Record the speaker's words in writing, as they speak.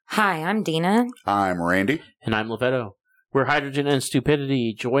Hi, I'm Dina. I'm Randy. And I'm Lovetto. We're Hydrogen and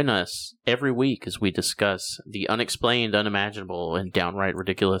Stupidity. Join us every week as we discuss the unexplained, unimaginable, and downright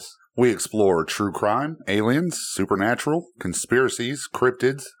ridiculous. We explore true crime, aliens, supernatural, conspiracies,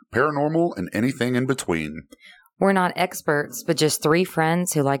 cryptids, paranormal, and anything in between. We're not experts, but just three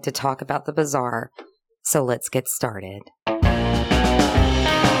friends who like to talk about the bizarre. So let's get started.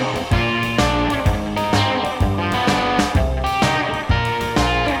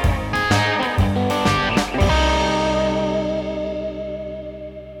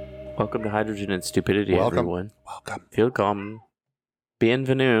 Welcome to Hydrogen and Stupidity, Welcome. everyone. Welcome. Welcome.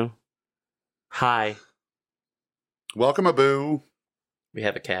 Bienvenue. Hi. Welcome, Abu. We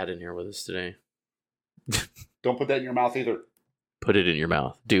have a cat in here with us today. Don't put that in your mouth either. Put it in your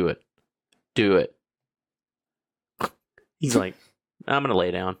mouth. Do it. Do it. He's like, I'm going to lay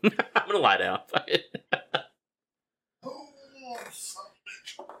down. I'm going to lie down.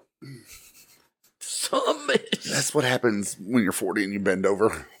 Son of a bitch. That's what happens when you're 40 and you bend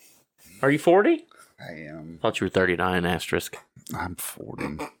over. Are you 40? I am. Thought you were 39, asterisk. I'm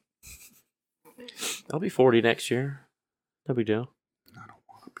 40. I'll be 40 next year. No big deal. I don't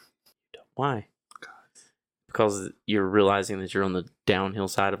want to be. Why? Because you're realizing that you're on the downhill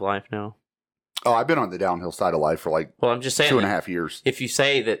side of life now? Oh, I've been on the downhill side of life for like Well, I'm just saying 2.5 years. if you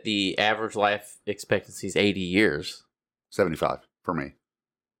say that the average life expectancy is 80 years. 75 for me.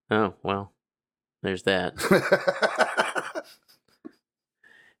 Oh, well, there's that.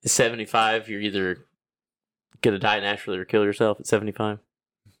 At 75, you're either going to die naturally or kill yourself at 75.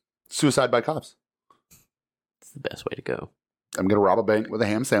 Suicide by cops. It's the best way to go. I'm going to rob a bank with a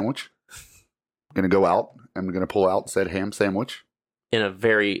ham sandwich. I'm going to go out. I'm going to pull out said ham sandwich. In a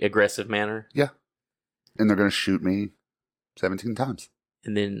very aggressive manner. And they're going to shoot me 17 times.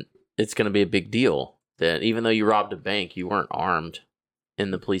 And then it's going to be a big deal that even though you robbed a bank, you weren't armed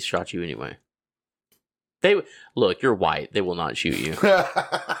and the police shot you anyway. Look, you're white. They will not shoot you.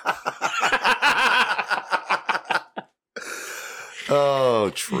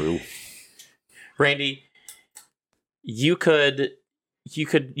 Oh, true. Randy, you could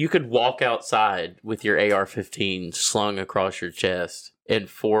walk outside with your AR-15 slung across your chest and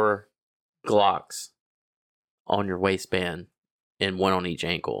 4 Glocks on your waistband and 1 on each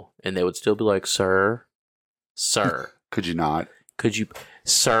ankle, and they would still be like, "Sir, Could you not? could you,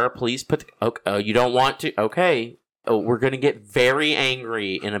 sir, please put you don't want to? Okay, we're gonna get very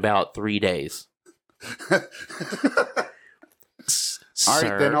angry in about 3 days." All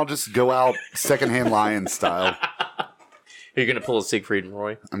right, then I'll just go out secondhand lion style. You're gonna pull a Siegfried and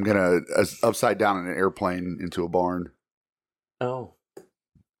Roy? I'm going to upside down in an airplane into a barn, Oh,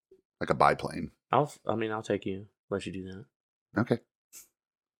 like a biplane. I'll take you. Let you do that. Okay.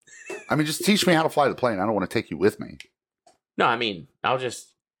 I mean, just teach me how to fly the plane. I don't want to take you with me. No,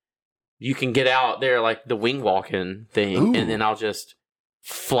 you can get out there like the wing walking thing, Ooh. and then I'll just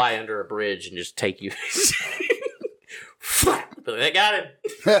fly under a bridge and just take you. But they got him.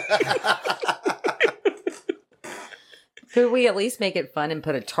 Could we at least make it fun and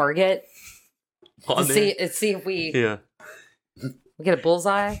put a target On to there. see if we Yeah. get a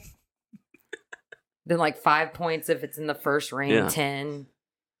bullseye? Then like 5 points if it's in the first ring, Yeah. 10.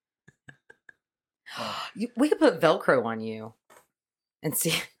 We could put Velcro on you and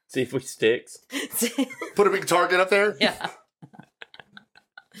see. See if we sticks. Put a big target up there? Yeah.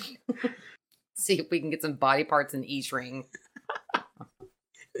 See if we can get some body parts in each ring.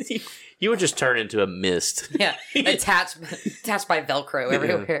 You would just turn into a mist. Yeah, attached by Velcro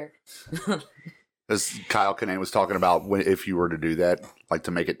everywhere. As Kyle Kinane was talking about, if you were to do that, like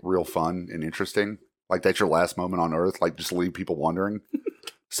to make it real fun and interesting, like that's your last moment on Earth, like just leave people wondering.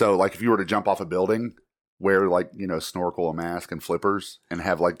 So, like if you were to jump off a building, wear like, snorkel, a mask, and flippers, and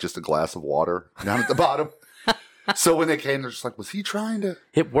have like just a glass of water down at the bottom. So when they came, they're just like, was he trying to?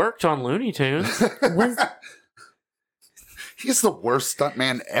 It worked on Looney Tunes. He's the worst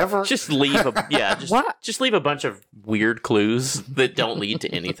stuntman ever. Just leave just leave a bunch of weird clues that don't lead to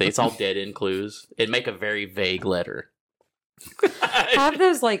anything. It's all dead end clues. And make a very vague letter. Have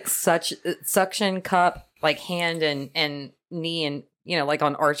those like suction cup, like hand and knee, and like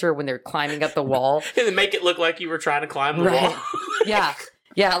on Archer when they're climbing up the wall. And then make it look like you were trying to climb the Right. wall.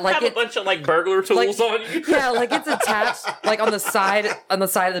 Yeah, like Have a bunch of like burglar tools on you. Yeah, like it's attached, like on the side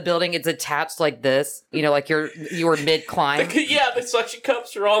of the building. It's attached like this. Like you were mid climb. Yeah, the suction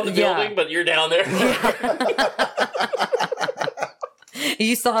cups are on the Yeah. building, but you're down there.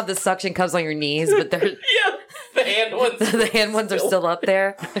 You still have the suction cups on your knees, but they're Yeah, the hand ones. the hand ones are still up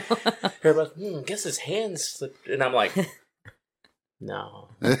there. Everybody's, guess his hands slipped. And I'm like, no.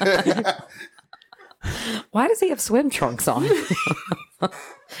 Why does he have swim trunks on?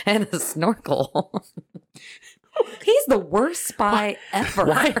 and a snorkel. He's the worst spy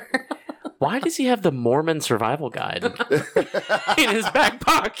ever. Why does he have the Mormon survival guide in his back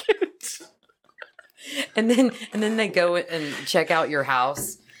pocket? And then they go and check out your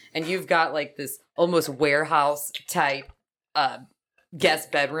house, and you've got like this almost warehouse type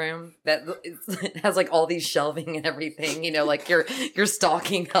guest bedroom that has like all these shelving and everything. You know, like you're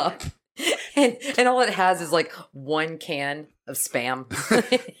stocking up, and all it has is like one can of Spam,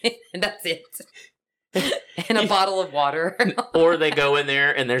 and that's it. And a bottle of water. Or they go in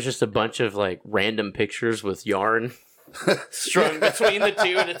there and there's just a bunch of like random pictures with yarn strung between the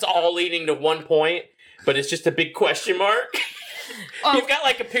two, and it's all leading to one point, but it's just a big question mark. Oh. You've got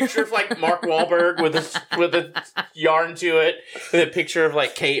like a picture of like Mark Wahlberg with a yarn to it, and a picture of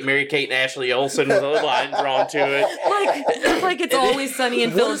like Mary Kate and Ashley Olsen with a line drawn to it. Like it's always sunny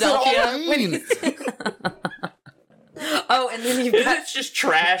in Philadelphia. Oh, and then it's just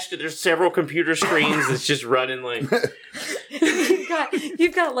trashed, and there's several computer screens that's just running like.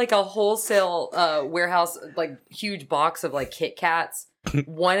 You've got like a wholesale warehouse, like huge box of like Kit Kats.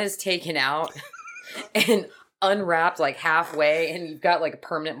 One is taken out and unwrapped like halfway, and you've got like a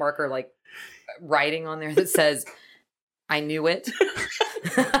permanent marker like writing on there that says, "I knew it."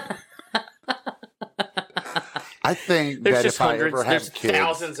 I think there's that just if I ever have kids,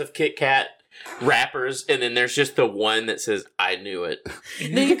 thousands of Kit Kat wrappers, and then there's just the one that says "I knew it."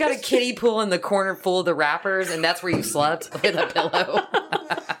 Then you've got a kiddie pool in the corner full of the wrappers, and that's where you slept with a pillow.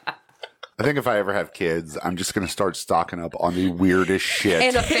 I think if I ever have kids, I'm just going to start stocking up on the weirdest shit.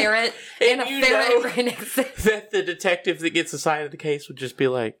 And a ferret. And a ferret right next to that the detective that gets assigned to the case would just be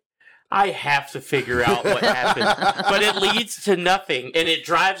like, I have to figure out what happened. But it leads to nothing, and it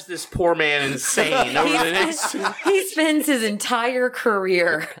drives this poor man insane over the next... He spends his entire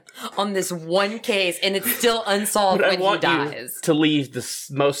career on this one case, and it's still unsolved when he dies. To leave the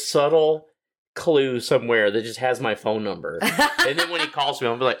most subtle clue somewhere that just has my phone number. And then when he calls me,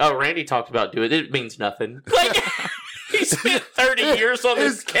 I'll be like, oh, Randy talked about doing it. It means nothing. Like... He spent 30 years on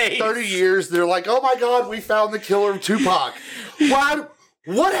this case. 30 years. They're like, oh my God, we found the killer of Tupac.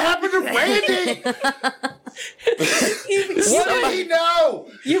 What happened to Randy? What did he know?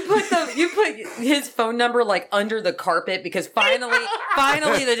 You put his phone number like under the carpet because finally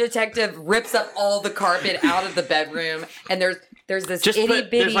the detective rips up all the carpet out of the bedroom, and there's this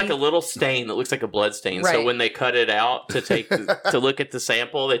there's like a little stain that looks like a blood stain. Right. So when they cut it out to look at the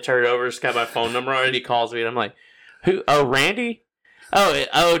sample, they turn it over. It's got my phone number on it. He calls me, and I'm like, who? Oh, Randy?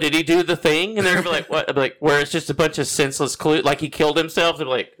 Oh, did he do the thing? And they're gonna be like, what? I'd be like, where it's just a bunch of senseless clues, like he killed himself. They're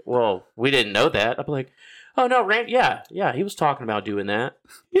like, well, we didn't know that. I'd be like, oh no, Randy, yeah, he was talking about doing that.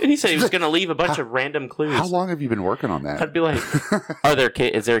 He said he was gonna leave a bunch of random clues. How long have you been working on that? I'd be like,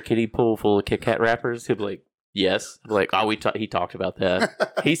 is there a kiddie pool full of Kit Kat wrappers? He'd be like, yes. I'd be like, oh, he talked about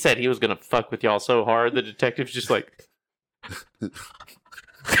that. He said he was gonna fuck with y'all so hard. The detective's just like.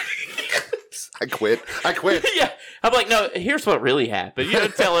 I quit. Yeah. I'm like, no, here's what really happened. You know,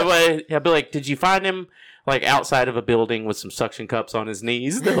 tell him what. I'd be like, did you find him like outside of a building with some suction cups on his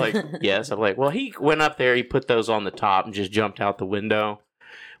knees? They're like, yes. I'm like, well, he went up there, he put those on the top and just jumped out the window.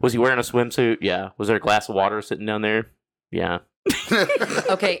 Was he wearing a swimsuit? Yeah. Was there a glass of water sitting down there? Yeah.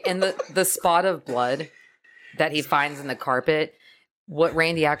 Okay, and the spot of blood that he finds in the carpet, what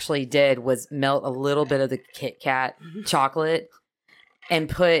Randy actually did was melt a little bit of the Kit Kat chocolate and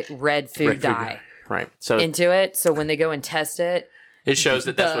put red food dye into it. So when they go and test it, it shows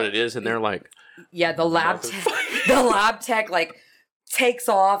that that's what it is. And they're like, yeah, the lab tech like takes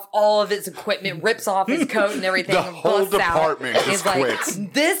off all of its equipment, rips off his coat and everything. The whole department just quits.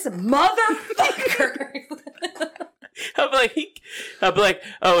 Like, this motherfucker. I'd be like,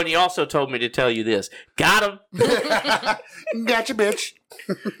 oh, and he also told me to tell you this. Got him. Gotcha, bitch.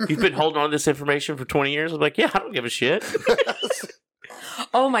 You've been holding on to this information for 20 years? I'm like, yeah, I don't give a shit.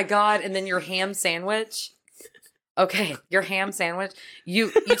 Oh my God. And then your ham sandwich. Okay, your ham sandwich.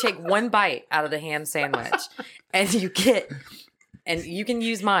 You take one bite out of the ham sandwich and you can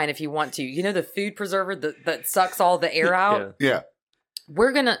use mine if you want to. You know the food preserver that sucks all the air out? Yeah.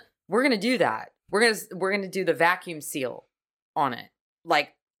 We're gonna do that. We're gonna do the vacuum seal on it.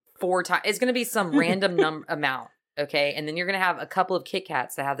 Like 4 times. It's gonna be some random amount. Okay. And then you're gonna have a couple of Kit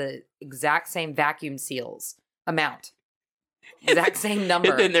Kats that have the exact same vacuum seals amount. Exact same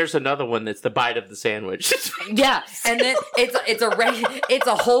number. And then there's another one that's the bite of the sandwich. Yeah, and then it's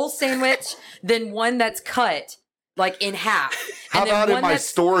a whole sandwich. Then one that's cut like in half. How about in my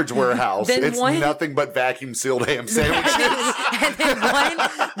storage warehouse? It's nothing but vacuum sealed ham sandwiches. And then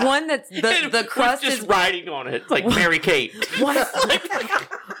one that's the crust just is riding on it like Mary Kate.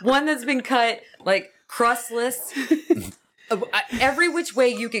 One that's been cut like crustless. every which way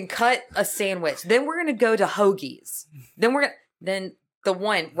you can cut a sandwich. Then we're gonna go to hoagies. Then the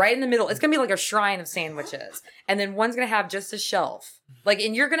one right in the middle. It's gonna be like a shrine of sandwiches, and then one's gonna have just a shelf.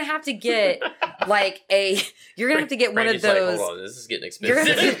 And you're gonna have to get You're gonna have to get one of Randy's like, those. hold on, this is getting You're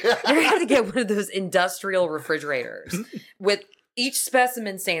expensive. gonna have to get one of those industrial refrigerators with each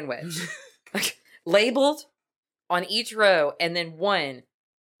specimen sandwich labeled on each row, and then one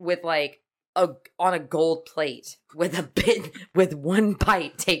with on a gold plate with one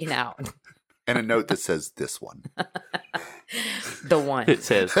bite taken out. And a note that says this one. The one. It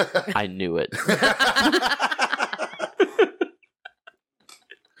says, I knew it.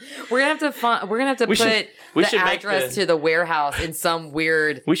 We're gonna have to We put we the should make address to the warehouse in some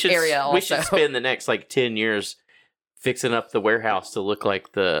weird We should area. Also, we should spend the next 10 years fixing up the warehouse to look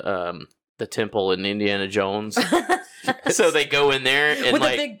like the temple in Indiana Jones. So they go in there and with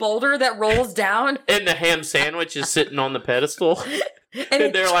a big boulder that rolls down, and the ham sandwich is sitting on the pedestal,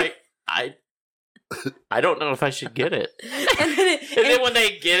 and they're like, I don't know if I should get it. And then when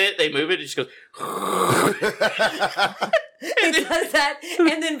they get it, they move it. It just goes. It does that,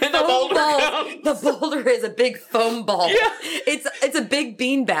 and then the boulder comes. The boulder is a big foam ball. Yeah. It's a big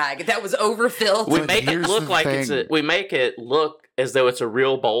bean bag that was overfilled. We But make it here's look the like thing. we make it look as though it's a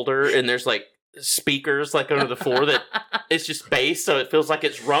real boulder, and there's speakers under the floor that it's just bass, so it feels like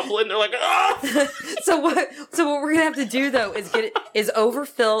it's rumbling. They're like, oh! So what we're gonna have to do though is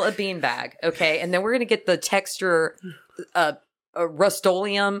overfill a bean bag, okay, and then we're gonna get the texture, a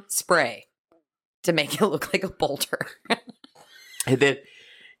Rust-Oleum spray to make it look like a boulder. And then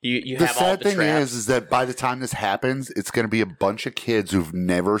you The have all sad the thing traps. is that by the time this happens, it's going to be a bunch of kids who've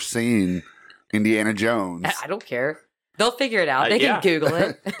never seen Indiana Jones. I don't care. They'll figure it out. They yeah. can Google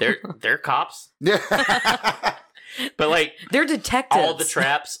it. They're cops, Yeah. but They're detectives.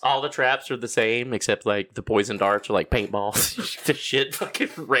 all the traps are the same, except the poison darts are like paintballs. The shit fucking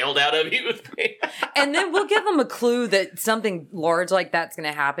railed out of you with paint. And then we'll give them a clue that something large like that's going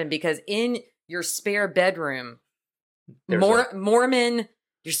to happen, because in your spare bedroom, There's Mormon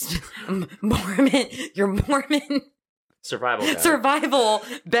survival guide. survival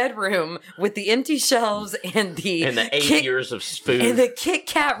bedroom with the empty shelves and the And the 8 years of food. and the Kit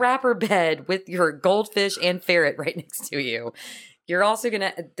Kat wrapper bed with your goldfish and ferret right next to you. You're also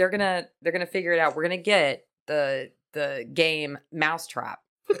they're gonna figure it out. We're gonna get the game Mousetrap.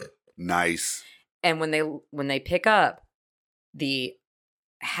 Nice. And when they pick up the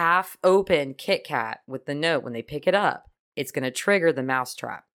half open Kit Kat with the note, when they pick it up, it's going to trigger the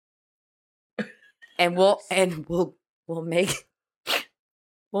Mousetrap. And we'll make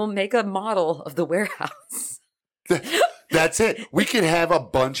a model of the warehouse. That's it. We could have a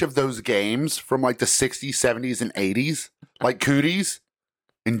bunch of those games from the 60s, 70s, and 80s, like Cooties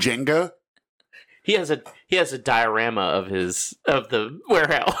and Jenga. He has a diorama of the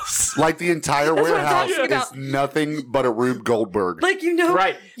warehouse. Like the entire That's what I'm warehouse talking is about. nothing but a Rube Goldberg.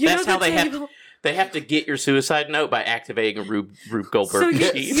 Right. That's how they have to get your suicide note by activating a Rube Goldberg So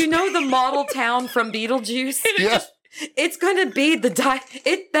machine. you know the model town from Beetlejuice? Yes. It's going to be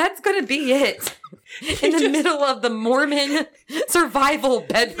that's going to be it. In the middle of the Mormon survival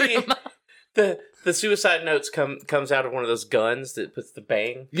bedroom. The suicide notes comes out of one of those guns that puts the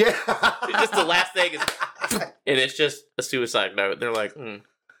bang. Yeah. It's just the last thing is, and it's just a suicide note. They're like,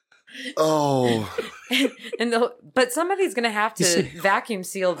 Oh. But somebody's going to have to vacuum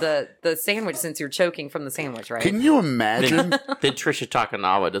seal the sandwich, since you're choking from the sandwich, right? Can you imagine? Then Trisha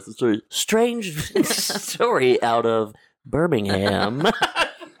Takanawa does this strange story out of Birmingham.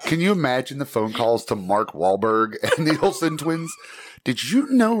 Can you imagine the phone calls to Mark Wahlberg and the Olsen twins? Did you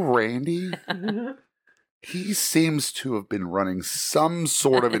know Randy? He seems to have been running some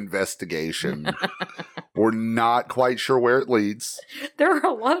sort of investigation. We're not quite sure where it leads. There are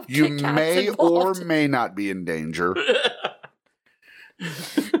a lot of You Kit Kats may or involved. may not be in danger.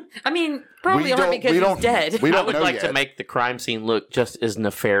 I mean, probably We aren't don't- because we he's don't- dead. we I don't would know like yet. to make the crime scene look just as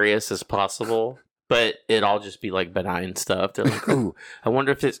nefarious as possible, but it all just be benign stuff. They're like, "Oh, I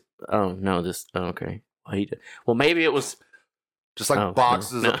wonder if it's. Oh no, this. Oh, okay. Well, maybe it was. Just like Oh,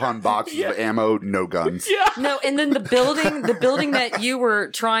 boxes no. upon boxes of ammo, no guns. Yeah. No, and then the building that you were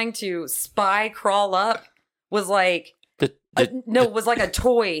trying to spy crawl up was like was like a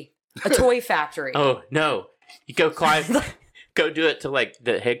toy factory. Oh no, you go climb. Go do it to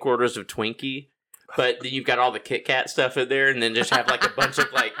the headquarters of Twinkie, but then you've got all the Kit Kat stuff in there, and then just have a bunch of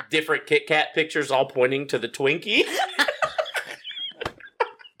different Kit Kat pictures all pointing to the Twinkie.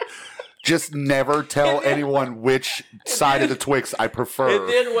 Just never tell anyone which side of the Twix I prefer. And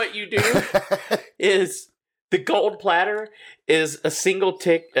then what you do is the gold platter is a single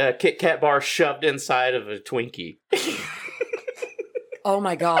Kit Kat bar shoved inside of a Twinkie. Oh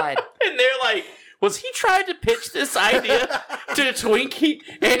my God. And they're like, was he trying to pitch this idea to Twinkie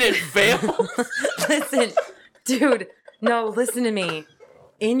and it failed? Listen, dude, no, listen to me.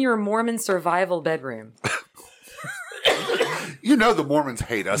 In your Mormon survival bedroom. You know the Mormons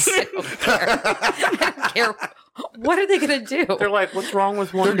hate us. I don't care. What are they going to do? They're like, what's wrong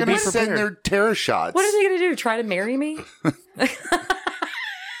with They're wanting to going be to prepared? send their terror shots. What are they going to do? Try to marry me?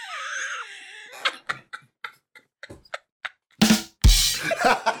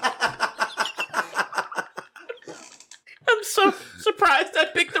 I'm so surprised I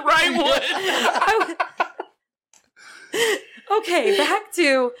picked the right one. Okay, back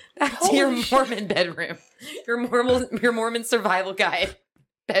to your Mormon bedroom. Your Mormon survival guide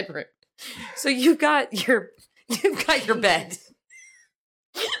bedroom. So you've got your bed.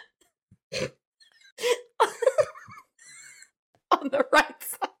 On the right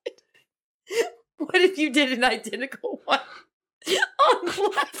side. What if you did an identical one on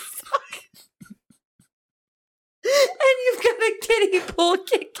the left side? And you've got a kiddie pool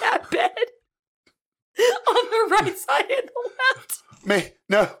Kit Kat bed on the right side and the left.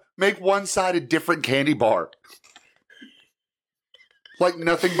 Make one side a different candy bar. Like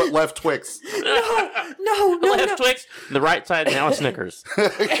nothing but left Twix. No. Left Twix, the right side now a Snickers.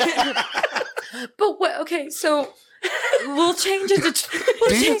 But what? Okay, so we'll change it to.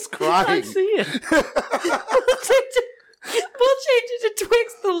 Dean's I crying. see it. We'll change it to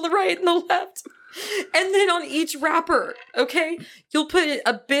Twix, the right and the left. And then on each wrapper, okay, you'll put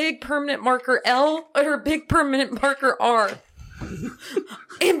a big permanent marker L or a big permanent marker R.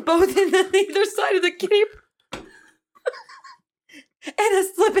 And both in either side of the kitty. And a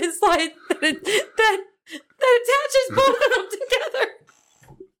slip and slide that attaches both of them together.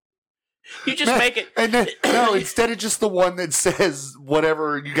 You just make it. And then, no, instead of just the one that says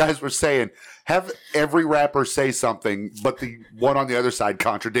whatever you guys were saying, have every rapper say something, but the one on the other side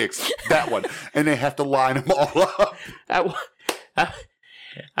contradicts that one. And they have to line them all up.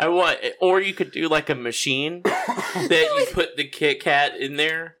 I want, or you could do like a machine that you put the Kit Kat in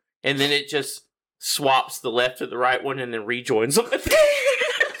there, and then it just swaps the left to the right one, and then rejoins them.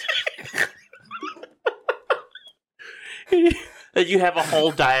 That you have a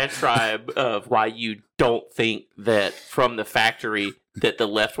whole diatribe of why you don't think that from the factory that the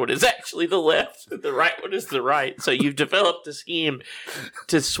left one is actually the left, and the right one is the right. So you've developed a scheme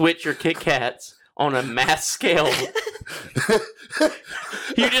to switch your Kit Kats on a mass scale.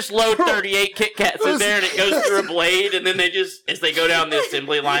 You just load 38 Kit Kats in there and it goes through a blade, and then they just, as they go down the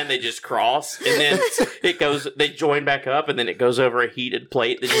assembly line, they just cross, and then it goes, they join back up, and then it goes over a heated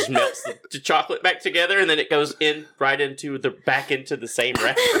plate that just melts the chocolate back together, and then it goes in right into the back into the same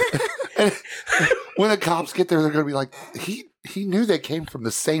wrapper. When the cops get there, they're going to be like, he knew they came from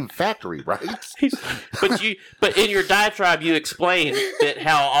the same factory, right? But in your diatribe, you explain that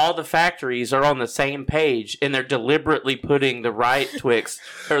how all the factories are on the same page, and they're deliberately putting the right Twix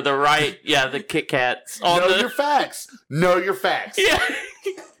or the Kit Kats on Know your facts. Know your facts. Yeah.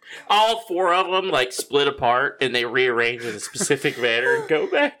 All four of them like split apart, and they rearrange in a specific manner and go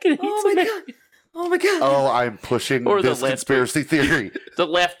back. And Oh my god! Oh, I'm pushing Or the this left conspiracy theory. The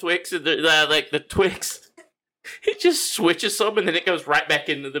left Twix and the Twix. It just switches them, and then it goes right back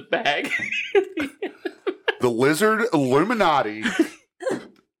into the bag. The lizard Illuminati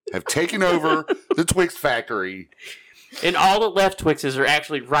have taken over the Twix factory. And all the left Twixes are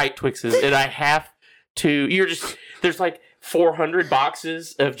actually right Twixes, and I have to. There's like 400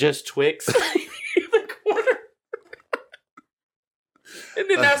 boxes of just Twix in the corner. And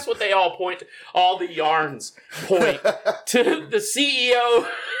then that's what they all point to. All the yarns point to the CEO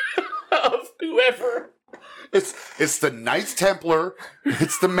of whoever. It's the Knights Templar.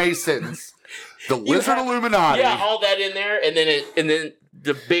 It's the Masons. The Lizard Illuminati. Yeah, all that in there, and then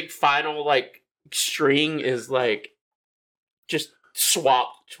the big final like string is like just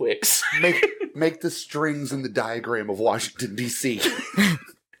swapped Twix. Make the strings in the diagram of Washington D.C.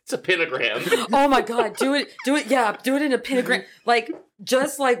 It's a pentagram. Oh my god! Do it! Yeah, do it in a pentagram,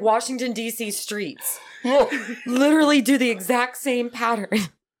 just like Washington D.C. streets. Literally, do the exact same pattern.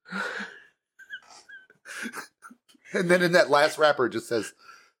 And then in that last wrapper, it just says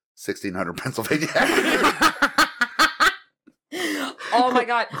 1600 Pennsylvania. Oh my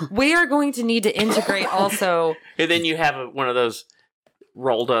god. We are going to need to integrate also. And then you have one of those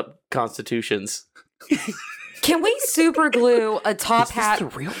rolled up constitutions. Can we super glue a top hat? The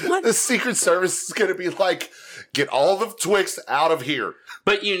real one? The Secret Service is going to be like, get all the Twix out of here.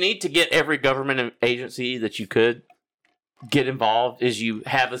 But you need to get every government agency that you could get involved. Is you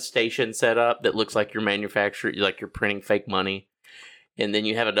have a station set up that looks like you're manufacturing, like you're printing fake money. and then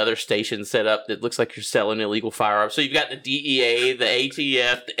you have another station set up that looks like you're selling illegal firearms. So you've got the DEA, the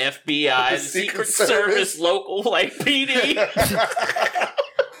ATF, the FBI, the Secret Service, local like PD.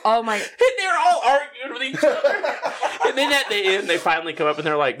 Oh my! And they're all arguing with each other. And then at the end, they finally come up and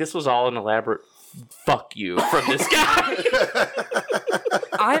they're like, "This was all an elaborate fuck you from this guy."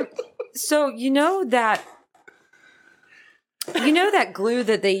 So you know that glue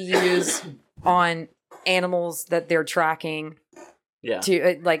that they use on animals that they're tracking Yeah,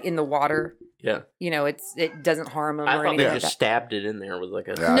 to like in the water. yeah. It doesn't harm them I or thought anything they like just that. stabbed it in there with like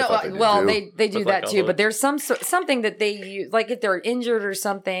a. Yeah. I No, thought they did well, too. they do With that like a too, but hook. there's something that they use, like if they're injured or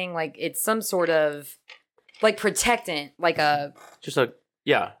something, like it's some sort of like protectant, like a Just a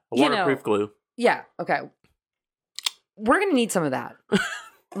waterproof glue. yeah. Okay, we're gonna need some of that.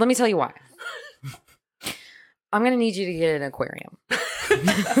 Let me tell you why. I'm gonna need you to get an aquarium,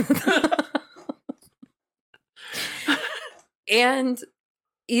 and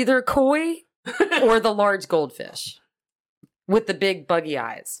either koi or the large goldfish with the big buggy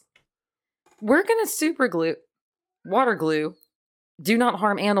eyes. We're going to super glue, water glue, do not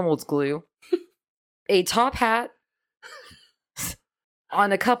harm animals glue, a top hat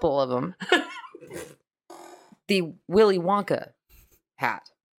on a couple of them, the Willy Wonka hat.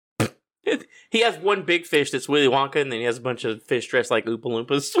 He has one big fish that's Willy Wonka, and then he has a bunch of fish dressed like Oompa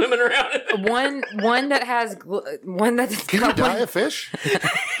Loompas swimming around in it. One that has one that's Can you got dye a fish?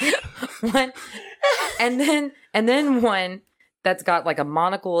 one, and then one that's got like a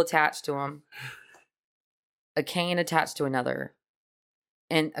monocle attached to him, a cane attached to another,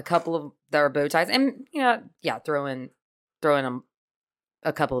 and a couple of that are bow ties, and throw in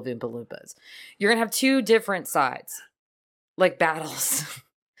a couple of Oompa Loompas. You're gonna have two different sides, like battles.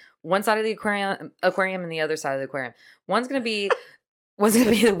 One side of the aquarium and the other side of the aquarium. One's gonna be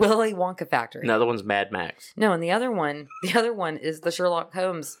the Willy Wonka factory. Another one's Mad Max. No, and the other one is the Sherlock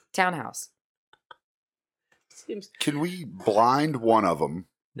Holmes townhouse. Can we blind one of them?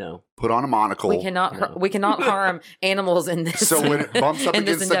 No. Put on a monocle. We cannot No. we cannot harm animals in this. So when it bumps up in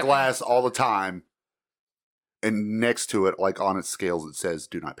this against the endeavor. glass all the time, and next to it, like on its scales, it says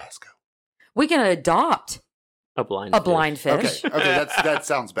 "Do not pass go." We can adopt A blind fish Okay, that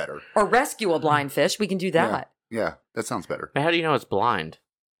sounds better. or rescue a blind fish. We can do that. Yeah, that sounds better. How do you know it's blind?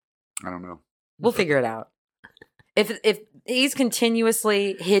 I don't know. We'll figure it out. If he's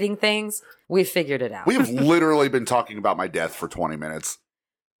continuously hitting things, we've figured it out. We have literally been talking about my death for 20 minutes,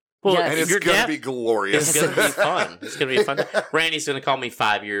 Well, Yes. and it's your going to death be glorious. is going to be fun. It's going to be fun. Randy's going to call me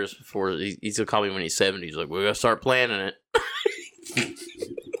 5 years before he's going to call me when he's 70. He's like, "We're going to start planning it."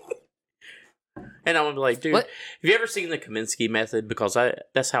 And I'm going to be like, "Dude, What? have you ever seen the Kaminsky method? Because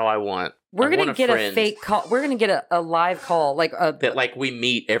that's how I want. We're I gonna want get a friend fake call. We're gonna get a live call, like a that like we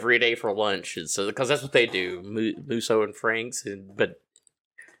meet every day for lunch, and so because that's what they do, Musso and Franks, but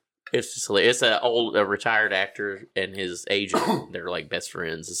it's just hilarious. It's a retired actor and his agent. They're like best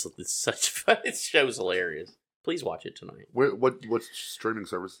friends. It's such fun. It show's hilarious. Please watch it tonight. What streaming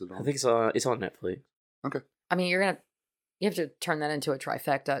service is it I on? think it's on Netflix. I mean, you have to turn that into a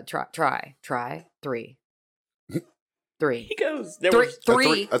trifecta. Try 3. He goes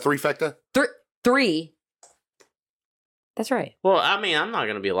Three. A three-fecta? Three. That's right. Well, I mean, I'm not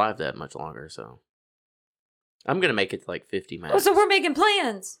going to be alive that much longer, so I'm going to make it to like 50 Oh, minutes. so we're making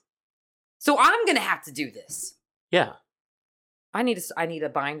plans. So I'm gonna have to do this. Yeah. I need a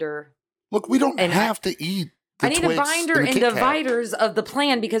binder. Look, we don't And have to eat the I need Twix a binder and the and Kit Kat. dividers of the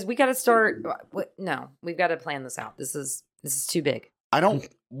plan because we got to start. No, we've got to plan this out. This is too big. I don't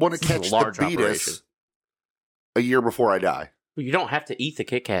want to This is a catch large the operation. beatus a year before I die. Well, you don't have to eat the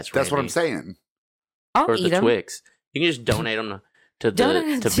Kit Kats. That's what I'm Randy, saying. I'll Or eat the them. Twix. You can just donate them to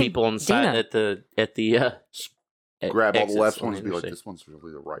Donate to to people on the side Dina. at the Grab all the exits left on ones the and be like, interstate. this one's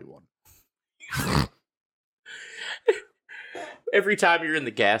really the right one. Every time you're in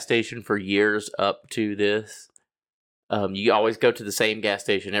the gas station for years up to this, you always go to the same gas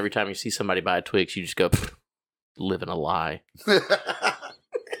station. Every time you see somebody buy a Twix, you just go, living a lie.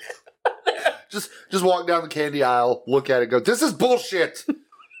 just walk down the candy aisle, look at it, go, this is bullshit.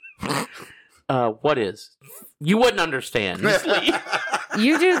 What is? You wouldn't understand. Just leave.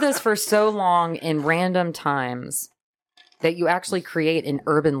 You do this for so long in random times that you actually create an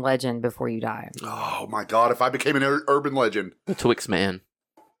urban legend before you die. Oh my god, if I became an urban legend. The Twix man.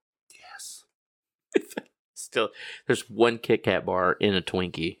 Yes. Still, there's one Kit Kat bar in a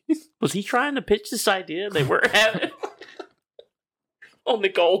Twinkie. Was he trying to pitch this idea? They were having it on the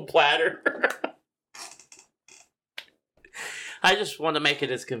gold platter. I just want to make it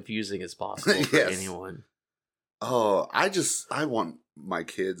as confusing as possible for Yes. anyone. Oh, I want my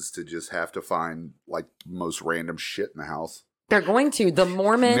kids to just have to find like most random shit in the house. They're going to the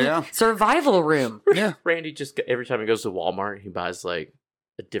Mormon Yeah. survival room. Yeah. Randy just every time he goes to Walmart, he buys like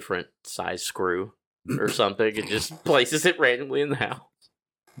a different size screw or something and just places it randomly in the house.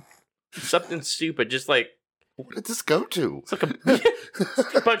 Something stupid, just like What did this go to? it's like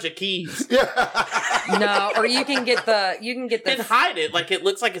a bunch of keys. Yeah. No, or you can get the And hide it like it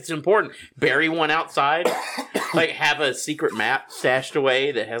looks like it's important. Bury one outside, like have a secret map stashed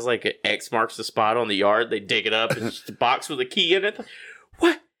away that has like an X marks the spot on the yard. They dig it up and it's just a box with a key in it.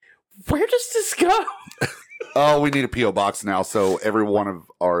 What? Where does this go? Oh, we need a P.O. box now, so every one of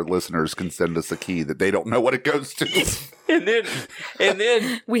our listeners can send us a key that they don't know what it goes to. And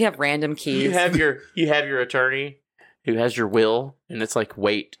then we have random keys. you have your attorney who has your will, and it's like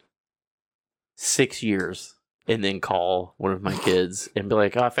wait 6 years and then call one of my kids and be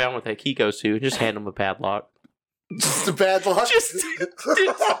like, oh, I found what that key goes to, and just hand them a padlock. Just a bad luck. Just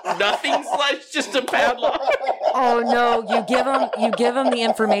nothing's like just a padlock. Oh no, you give them the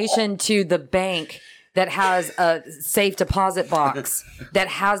information to the bank that has a safe deposit box that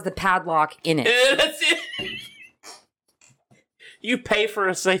has the padlock in it. And that's it. You pay for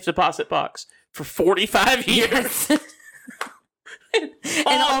a safe deposit box for 45 years. Yes. And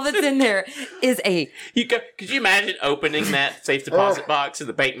all that's in there is a Could you imagine opening that safe deposit box and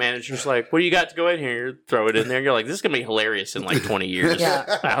the bank manager's like, what do you got to go in here? Throw it in there. You're like, this is going to be hilarious in like 20 years.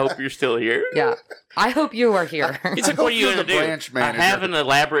 Yeah. I hope you're still here. yeah. I hope you are here. He's like, what are you You're going to the do? branch I manager. have an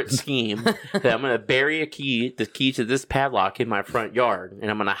elaborate scheme that I'm going to bury the key to this padlock in my front yard, and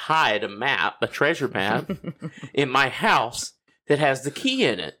I'm going to hide a treasure map in my house that has the key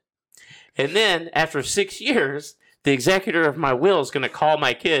in it. And then after 6 years, the executor of my will is going to call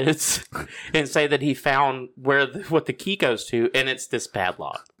my kids and say that he found what the key goes to, and it's this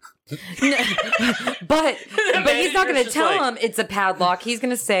padlock. but he's not going to just tell like- them it's a padlock. He's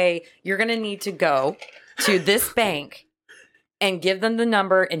going to say you're going to need to go to this bank and give them the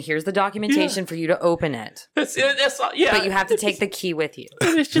number, and here's the documentation for you to open it. That's it. That's all, yeah. But you have to take the key with you.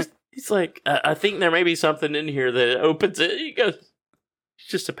 And it's like, I think there may be something in here that opens it. He goes, it's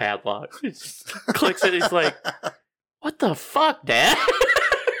just a padlock. He just clicks it. He's like, what the fuck, Dad?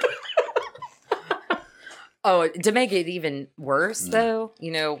 Oh, to make it even worse, though,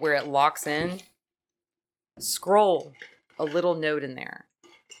 where it locks in, scroll a little note in there.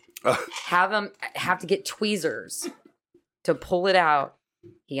 Have to get tweezers to pull it out.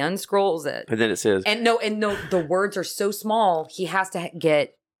 He unscrolls it. And then it says, And no, the words are so small, he has to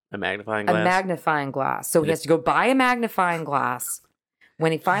get a magnifying a glass. magnifying glass. So he has to go buy a magnifying glass.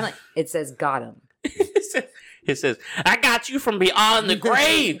 When he finally, it says, got him. It says, I got you from beyond the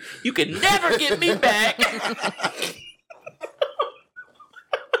grave. You can never get me back.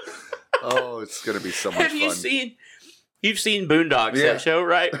 Oh, it's going to be so much Have fun. you've seen Boondocks, Yeah. that show,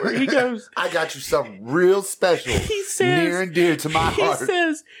 right? Where he goes, I got you something real special. he says, near and dear to my he heart.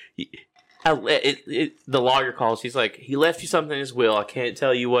 says, the lawyer calls. He's like, he left you something in his will. I can't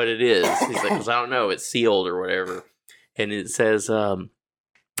tell you what it is. He's like, because I don't know. It's sealed or whatever. And it says,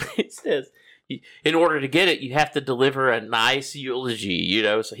 in order to get it, you have to deliver a nice eulogy,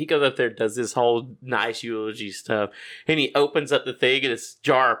 So he goes up there, does this whole nice eulogy stuff, and he opens up the thing, and it's a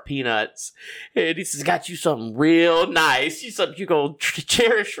jar of peanuts, and he says, "Got you something real nice, something you gonna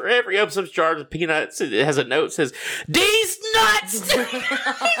cherish forever." He opens up jars of peanuts, and it has a note that says, "These nuts,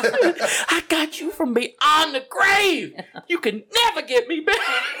 I got you from beyond the grave. You can never get me back."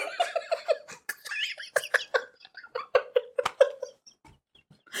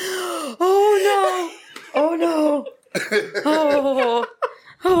 Oh no!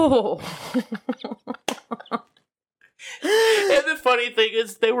 Oh. And the funny thing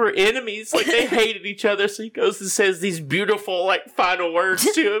is, they were enemies. Like, they hated each other. So he goes and says these beautiful, like, final words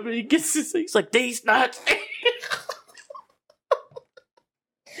to him. And he gets this thing. He's like, these nuts.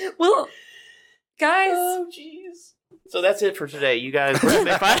 Well, guys. Oh, jeez. So that's it for today. You guys,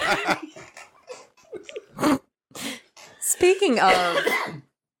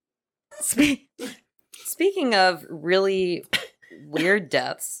 Speaking of really weird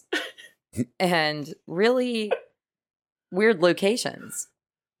deaths and really weird locations,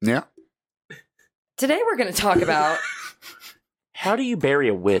 Yeah. today we're going to talk about how do you bury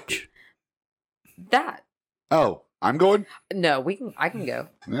a witch? that. Oh, I'm going? No, I can go.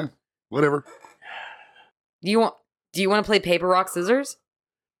 Yeah. Whatever. Do you want to play paper, rock, scissors?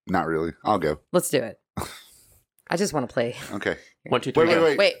 Not really. I'll go. Let's do it. I just want to play. Okay. 1, 2, 3, Wait, go.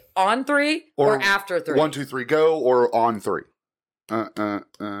 wait. Wait, on 3 or after 3? 1, 2, 3, go, or on 3?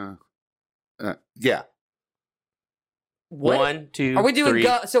 Yeah. What? 1, 2, Are we doing 3,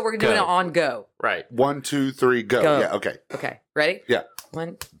 go? So we're doing go. it on go. Right. 1, 2, 3, go. Go. Yeah, okay. Okay, ready? Yeah.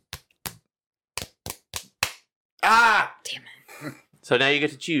 1. Ah! Damn it. So now you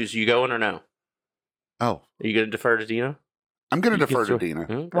get to choose. You going or no? Oh, Are you going to defer to Dina? I'm going to You defer to get Dina.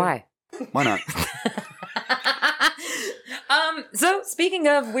 Okay. Why? Why not? So speaking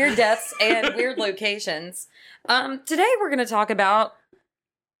of weird deaths and weird locations, today we're going to talk about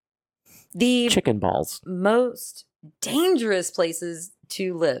the Chicken balls. most dangerous places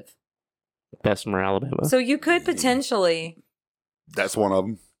to live. Bessemer, Alabama. So you could potentially That's one of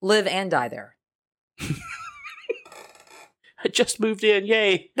them. live and die there. I just moved in.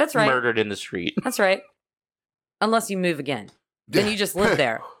 Yay. That's right. Murdered in the street. That's right. Unless you move again. Then you just live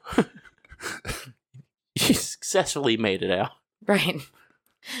there. You successfully made it out. Right.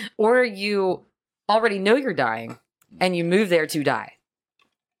 Or you already know you're dying and you move there to die.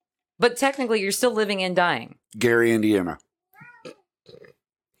 But technically you're still living and dying. Gary, Indiana.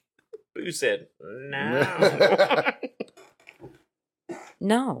 Who said no?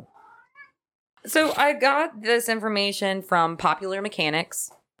 No. So I got this information from Popular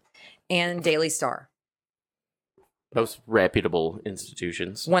Mechanics and Daily Star. Most reputable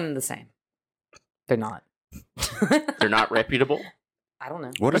institutions. One and the same. They're not. They're not reputable. I don't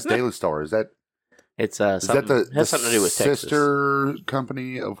know. What is Daily Star? Is that It's is something, that the has something to do with Texas. sister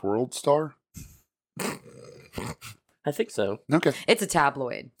company of World Star? I think so. Okay. It's a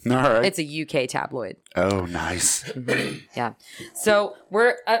tabloid. All right. It's a UK tabloid. Oh, nice. Yeah. So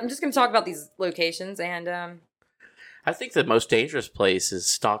I'm just going to talk about these locations and I think the most dangerous place is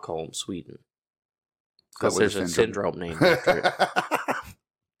Stockholm, Sweden. Because there's a syndrome named after it.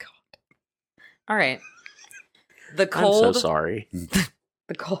 all right. The I'm cold so sorry.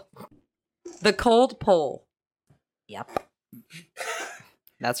 the cold pole. Yep.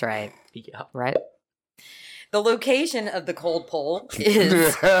 That's right. Yeah. Right. The location of the cold pole is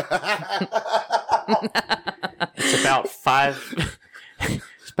It's about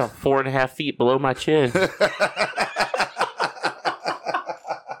it's about 4.5 feet below my chin.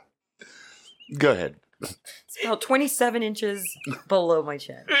 Go ahead. it's about 27 inches below my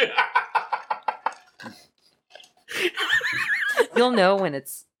chin. You'll know when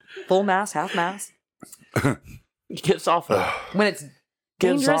it's full mass, half mass, It gives off a when it's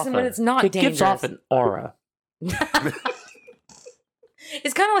gives dangerous off and when a- it's not it dangerous. gives off an aura.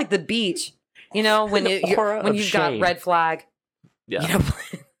 It's kind of like the beach, you know, when An you aura when of you've got shame. red flag. Yeah. You know,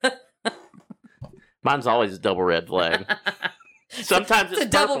 Mine's always a double red flag. Sometimes it's it's a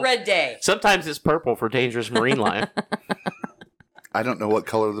double purple. red day. Sometimes it's purple for dangerous marine life. I don't know what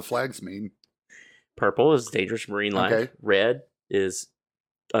color the flags mean. Purple is dangerous marine life. Okay. Red is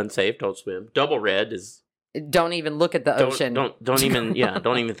unsafe. Don't swim. Double red is Don't even look at the ocean. don't even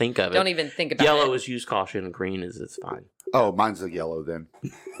don't even think of it. Don't even think about Yellow it. is use caution. And green is it's fine. Oh, mine's a yellow then.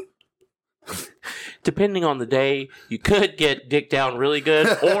 Depending on the day, you could get dick down really good,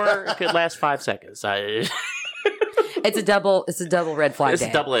 or it could last 5 seconds. It's a double red flag It's day.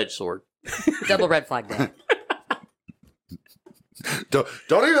 a double-edged sword. Double red flag day. Don't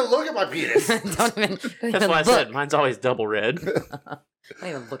even look at my penis. Don't even That's why I said mine's always double red. Don't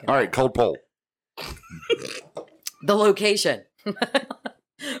even look at All right, cold pole. the location.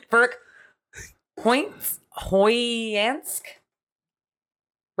 Hoyansk,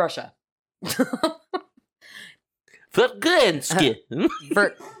 Russia. Verkhoyansk.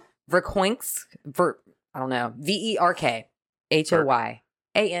 Verkhoyansk. I don't know.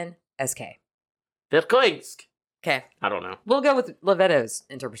 VERKHOYANSK. Verkhoyansk. Okay. I don't know. We'll go with Levetto's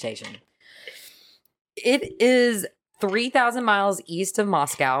interpretation. It is 3,000 miles east of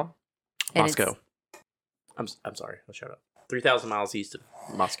Moscow. and it's Moscow. I'm sorry. I'll shut up. 3,000 miles east of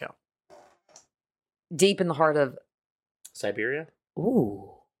Moscow. Deep in the heart of. Siberia?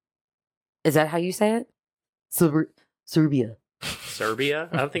 Ooh. Is that how you say it? Serbia. Serbia?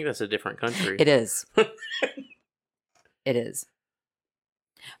 I don't think that's a different country. It is. It is.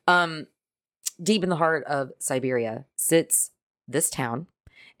 Deep in the heart of Siberia sits this town,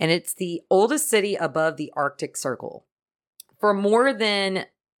 and it's the oldest city above the Arctic Circle. For more than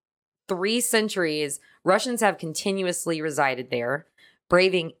 3 centuries, Russians have continuously resided there,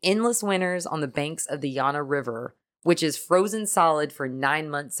 braving endless winters on the banks of the Yana River, which is frozen solid for 9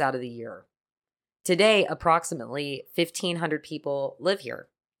 months out of the year. Today, approximately 1,500 people live here.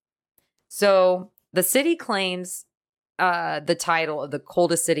 So the city claims the title of the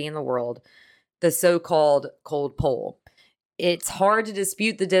coldest city in the world, the so-called cold pole. It's hard to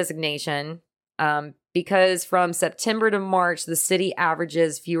dispute the designation because from September to March, the city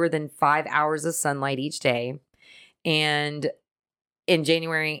averages fewer than 5 hours of sunlight each day. And in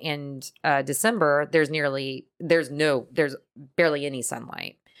January and December, there's barely any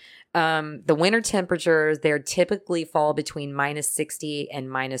sunlight. The winter temperatures there typically fall between -60 and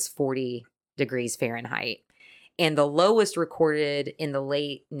 -40 degrees Fahrenheit. And the lowest recorded in the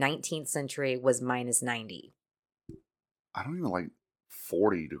late 19th century was minus 90. I don't even like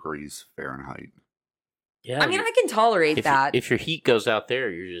 40 degrees Fahrenheit. Yeah. I mean, I can tolerate if that. if your heat goes out there,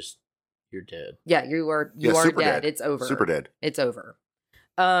 you're dead. Yeah, you are super dead. dead. It's over. Super dead. It's over.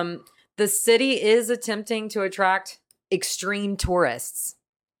 The city is attempting to attract extreme tourists.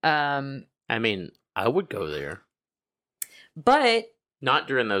 I mean, I would go there. But Not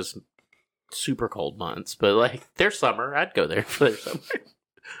during those super cold months, but like their summer, I'd go there for their summer.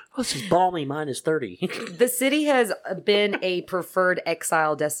 Oh, this is balmy minus 30. the city has been a preferred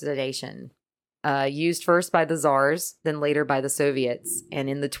exile destination, used first by the Tsars, then later by the Soviets. And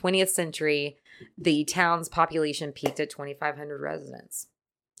in the 20th century, the town's population peaked at 2,500 residents.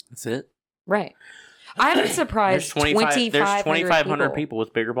 That's it. Right. I'm surprised 2,500 people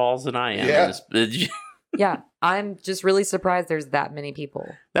with bigger balls than I am. Yeah. Yeah, I'm just really surprised there's that many people.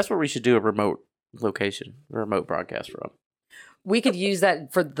 That's where we should do a remote location, a remote broadcast from. We could use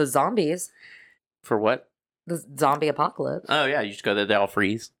that for the zombies, For what? the zombie apocalypse. Oh, yeah, you just go there, they all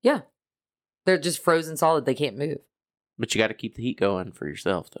freeze. Yeah. They're just frozen solid. They can't move. But you got to keep the heat going for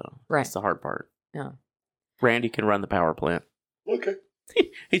yourself, though. Right. That's the hard part. Yeah. Randy can run the power plant. Okay.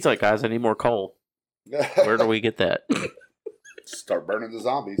 He's like, guys, I need more coal. Where do we get that? Start burning the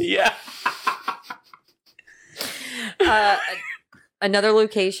zombies. Yeah. Another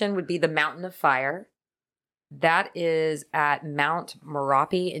location would be the Mountain of Fire. That is at Mount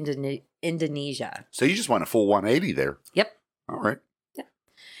Merapi, Indonesia. So you just went a full 180 there. Yep. All right.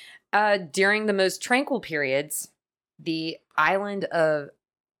 During the most tranquil periods, the island of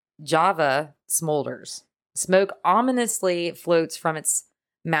Java smolders. Smoke ominously floats from its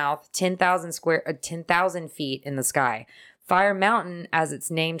mouth 10,000 feet in the sky. Fire Mountain, as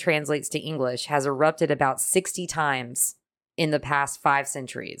its name translates to English, has erupted about 60 times in the past 5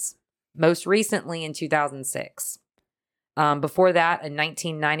 centuries, most recently in 2006. Before that, a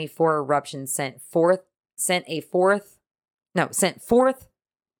 1994 eruption sent forth a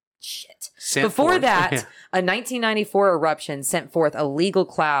 1994 eruption sent forth a legal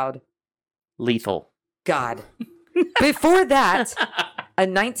cloud. Lethal. God. Before that, a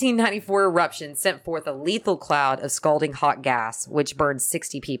 1994 eruption sent forth a lethal cloud of scalding hot gas, which burned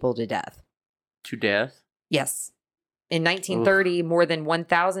 60 people to death. To death? Yes. In 1930, more than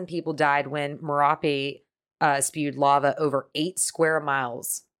 1,000 people died when Merapi spewed lava over 8 square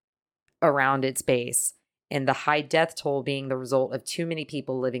miles around its base, and the high death toll being the result of too many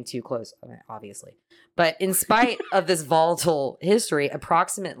people living too close, obviously. But in spite of this volatile history,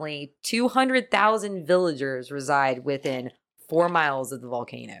 approximately 200,000 villagers reside within 4 miles of the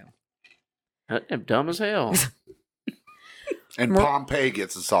volcano. I'm dumb as hell. And Pompeii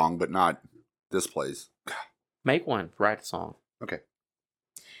gets a song, but not this place. Make one. Write a song. Okay.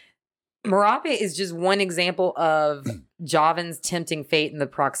 Merapi is just one example of Javan's tempting fate in the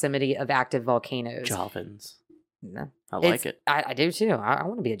proximity of active volcanoes. Javans. No. I like it. I do too. I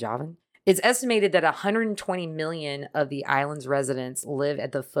want to be a Javan. It's estimated that 120 million of the island's residents live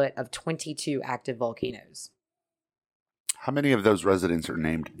at the foot of 22 active volcanoes. How many of those residents are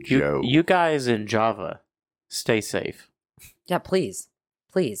named Joe? You guys in Java, stay safe. Yeah, please.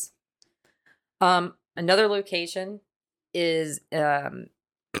 Please. Another location is in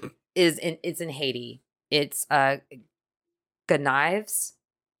Haiti. It's Gonaives,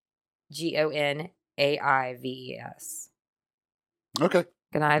 Gonaives. Okay.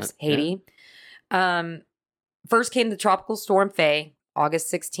 Gonaives, Haiti. First came the tropical storm Faye,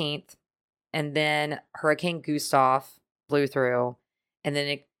 August 16th, and then Hurricane Gustav blew through, and then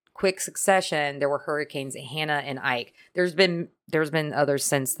in quick succession there were hurricanes Hannah and Ike. There's been others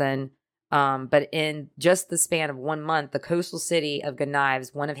since then. But in just the span of 1 month, the coastal city of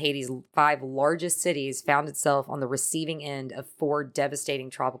Gonaives, one of Haiti's 5 largest cities, found itself on the receiving end of 4 devastating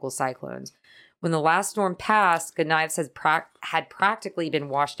tropical cyclones. When the last storm passed, Gonaives had practically been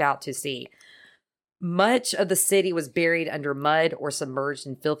washed out to sea. Much of the city was buried under mud or submerged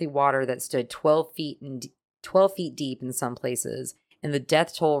in filthy water that stood 12 feet deep in some places, and the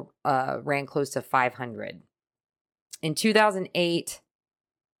death toll ran close to 500. In 2008,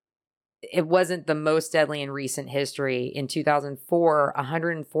 it wasn't the most deadly in recent history. In 2004,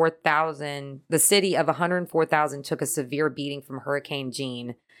 the city of 104,000 took a severe beating from Hurricane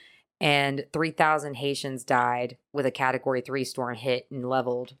Jean, and 3,000 Haitians died with a Category 3 storm hit and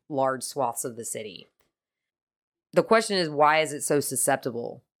leveled large swaths of the city. The question is, why is it so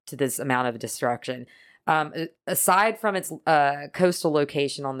susceptible to this amount of destruction? Aside from its coastal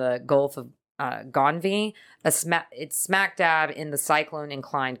location on the Gulf of Gonvi, it's smack dab in the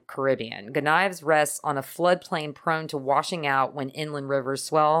cyclone-inclined Caribbean. Gonaives rests on a floodplain prone to washing out when inland rivers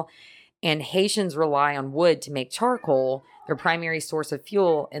swell, And Haitians rely on wood to make charcoal, their primary source of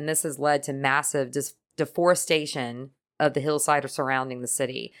fuel, and this has led to massive deforestation of the hillside surrounding the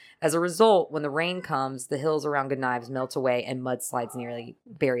city. As a result, when the rain comes, the hills around Good Knives melt away and mudslides nearly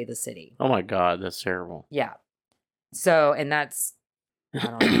bury the city. Oh my God, that's terrible. Yeah. So, and that's, I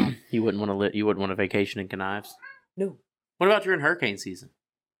don't know. You wouldn't want to You wouldn't want a vacation in Knives? No. What about during hurricane season?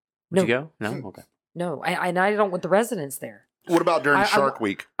 Would you go? No? Okay. No, I don't want the residents there. What about during Shark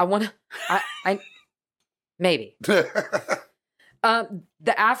Week? I want to, I maybe. The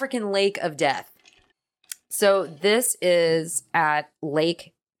African Lake of Death. So this is at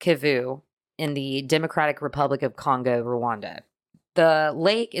Lake Kivu in the Democratic Republic of Congo, Rwanda. The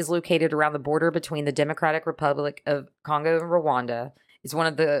lake is located around the border between the Democratic Republic of Congo and Rwanda. It's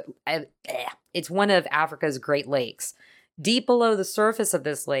one of Africa's Great Lakes. Deep below the surface of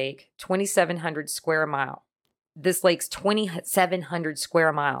this lake, 2,700 square miles. This lake's 2,700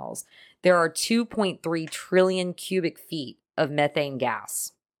 square miles. There are 2.3 trillion cubic feet of methane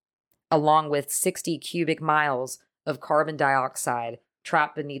gas, along with 60 cubic miles of carbon dioxide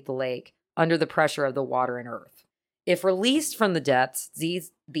trapped beneath the lake under the pressure of the water and earth. If released from the depths,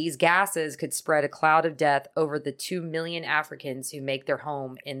 these gases could spread a cloud of death over the 2 million Africans who make their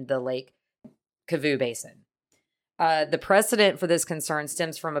home in the Lake Kivu Basin. The precedent for this concern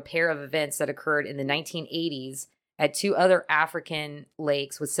stems from a pair of events that occurred in the 1980s at two other African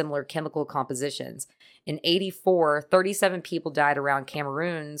lakes with similar chemical compositions. In 1984, 37 people died around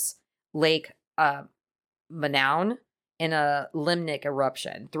Cameroon's Lake Manaun in a limnic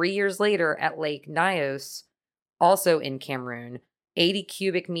eruption. 3 years later, at Lake Nyos, also in Cameroon, 80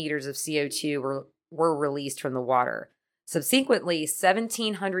 cubic meters of CO2 were released from the water. Subsequently,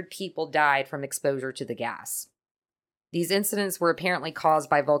 1,700 people died from exposure to the gas. These incidents were apparently caused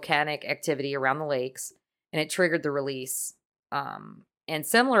by volcanic activity around the lakes, and it triggered the release. And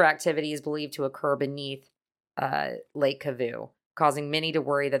similar activity is believed to occur beneath Lake Kivu, causing many to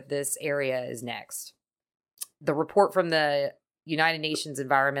worry that this area is next. The report from the United Nations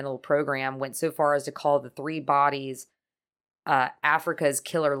Environmental Program went so far as to call the three bodies Africa's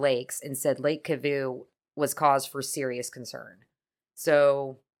killer lakes and said Lake Kivu was cause for serious concern.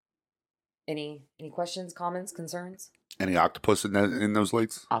 So, any questions, comments, concerns? Any octopus in those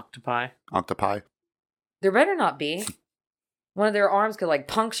lakes? Octopi? There better not be. One of their arms could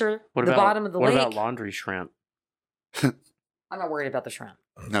puncture the bottom of the lake. What about laundry shrimp? I'm not worried about the shrimp.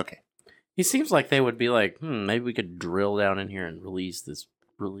 Okay. He seems like they would be like, maybe we could drill down in here and relieve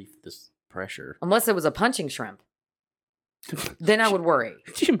this pressure. Unless it was a punching shrimp. Then I would worry.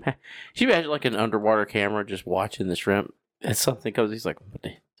 Could you imagine like an underwater camera just watching the shrimp and something comes, he's like,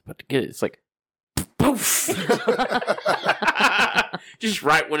 about to get it. It's like, poof! Just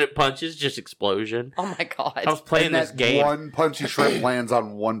right when it punches, just explosion. Oh my God. I was playing this game. One punchy shrimp lands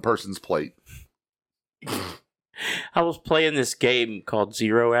on one person's plate. I was playing this game called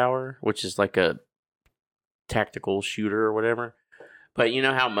 0 Hour, which is like a tactical shooter or whatever. But you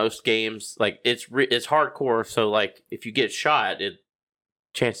know how most games, it's hardcore, so if you get shot,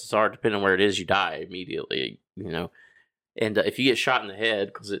 chances are, depending on where it is, you die immediately, And if you get shot in the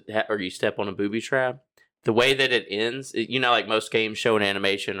head or you step on a booby trap, the way that it ends, most games show an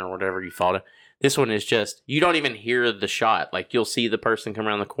animation or whatever, you fall down. This one is just, you don't even hear the shot. You'll see the person come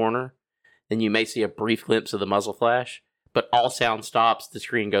around the corner, and you may see a brief glimpse of the muzzle flash, but all sound stops, the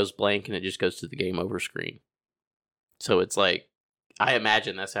screen goes blank, and it just goes to the game over screen. So it's I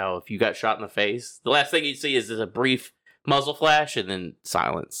imagine that's how, if you got shot in the face, the last thing you see is a brief muzzle flash and then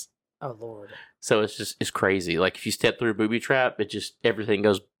silence. Oh, Lord. So it's crazy. If you step through a booby trap, everything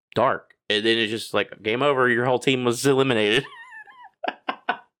goes dark. And then it's just game over, your whole team was eliminated.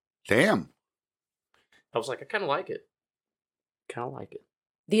 Damn. I was like, I kind of like it.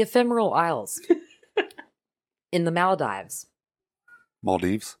 The Ephemeral Isles. In the Maldives.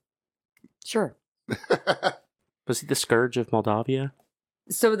 Maldives? Sure. Was he the scourge of Moldavia?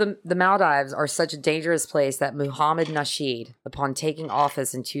 So the Maldives are such a dangerous place that Muhammad Nasheed, upon taking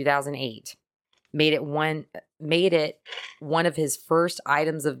office in 2008, made it one of his first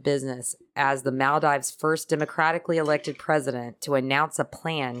items of business as the Maldives' first democratically elected president to announce a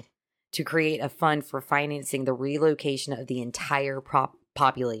plan to create a fund for financing the relocation of the entire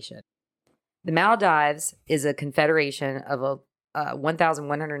population. The Maldives is a confederation of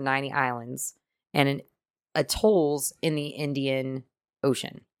 1,190 islands and atolls in the Indian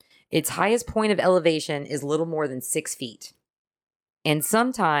Ocean. Its highest point of elevation is little more than 6 feet. And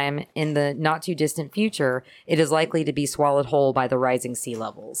sometime in the not too distant future, it is likely to be swallowed whole by the rising sea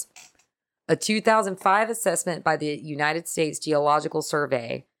levels. A 2005 assessment by the United States Geological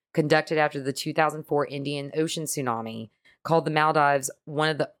Survey, conducted after the 2004 Indian Ocean tsunami, called the Maldives one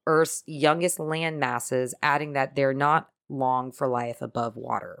of the Earth's youngest land masses, adding that they're not long for life above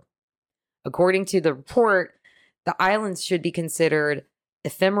water. According to the report, the islands should be considered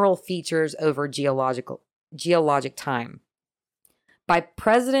ephemeral features over geologic time. By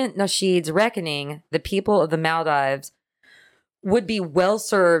President Nasheed's reckoning, the people of the Maldives would be well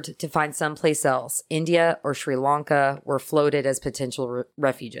served to find someplace else. India or Sri Lanka were floated as potential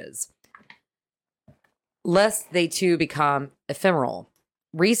refuges, lest they too become ephemeral.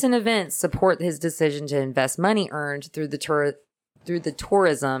 Recent events support his decision to invest money earned through the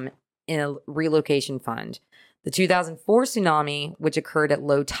tourism in a relocation fund. The 2004 tsunami, which occurred at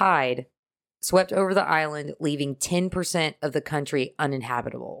low tide, swept over the island, leaving 10% of the country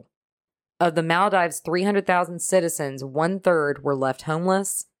uninhabitable. Of the Maldives' 300,000 citizens, 1/3 were left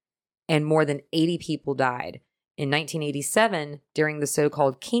homeless, and more than 80 people died. In 1987, during the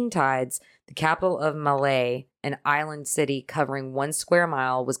so-called king tides, the capital of Malé, an island city covering 1 square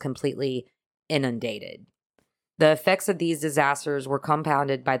mile, was completely inundated. The effects of these disasters were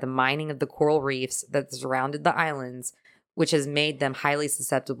compounded by the mining of the coral reefs that surrounded the islands, which has made them highly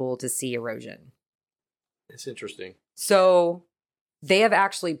susceptible to sea erosion. It's interesting. So they have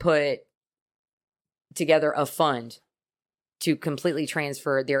actually put together a fund to completely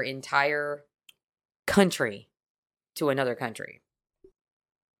transfer their entire country to another country.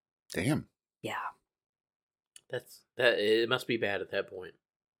 Damn. Yeah. That it must be bad at that point.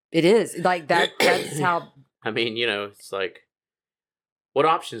 It is. Like that's how I mean, it's like, what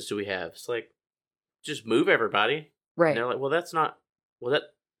options do we have? It's like, just move everybody. right. And they're like, well, that's not, well, that,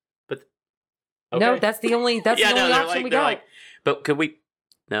 but, okay. No, that's the only Yeah, no, they're option like, we they're got. like, but could we,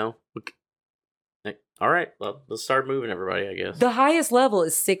 no. All right, well, let's start moving everybody, I guess. The highest level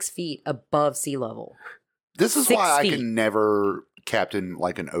is 6 feet above sea level. This is 6 why I feet. can never captain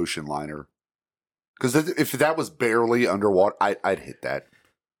like an ocean liner. Because if that was barely underwater, I'd hit that.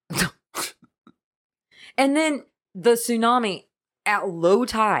 And then the tsunami at low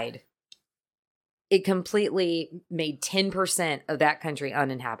tide, it completely made 10% of that country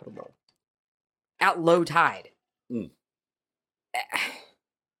uninhabitable. At low tide. Mm.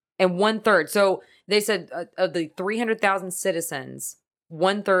 And 1/3. So they said of the 300,000 citizens,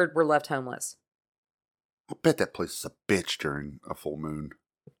 1/3 were left homeless. I bet that place is a bitch during a full moon.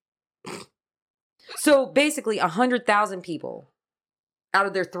 So basically 100,000 people out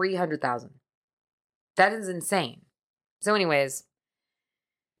of their 300,000. That is insane. So anyways,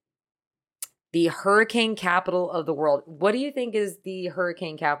 the hurricane capital of the world. What do you think is the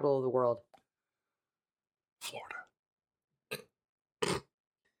hurricane capital of the world? Florida.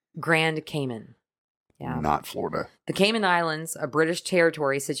 Grand Cayman. Yeah. Not Florida. The Cayman Islands, a British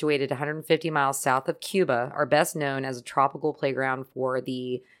territory situated 150 miles south of Cuba, are best known as a tropical playground for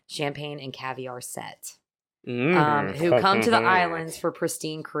the champagne and caviar set, who come to the islands for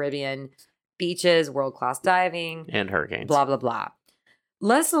pristine Caribbean beaches, world-class diving, and hurricanes. blah, blah, blah.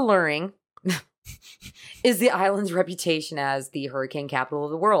 Less alluring is the island's reputation as the hurricane capital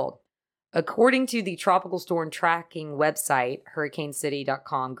of the world. According to the tropical storm tracking website,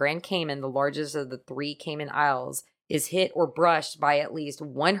 hurricanecity.com, Grand Cayman, the largest of the 3 Cayman Isles, is hit or brushed by at least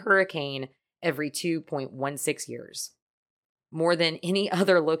 1 hurricane every 2.16 years, more than any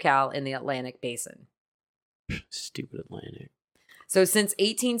other locale in the Atlantic basin. Stupid Atlantic. So since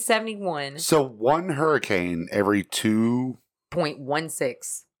 1871, So 1 hurricane every 2.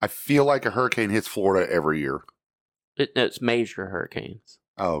 0.16. I feel like a hurricane hits Florida every year. It's major hurricanes.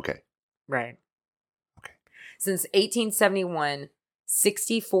 Oh, okay. Right. Okay. Since 1871,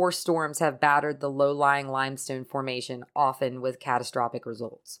 64 storms have battered the low-lying limestone formation, often with catastrophic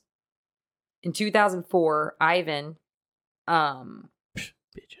results. In 2004, Ivan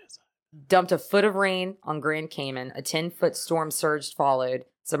Bitches. dumped a foot of rain on Grand Cayman. A 10-foot storm surge followed,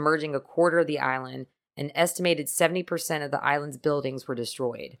 submerging a quarter of the island. An estimated 70% of the island's buildings were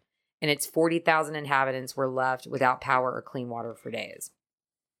destroyed, and its 40,000 inhabitants were left without power or clean water for days.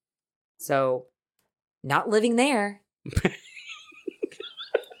 So, not living there.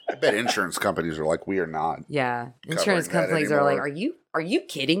 I bet insurance companies are like, we are not. Yeah, insurance Covering that companies are like, anymore. are you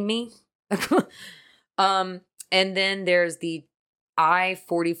kidding me? And then there's the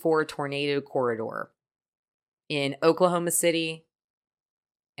I-44 tornado corridor in Oklahoma City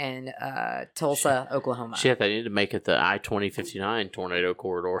and Tulsa, Oklahoma. Shit, they need to make it the I-2059 tornado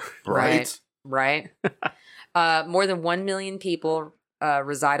corridor. Right? Right. More than 1 million people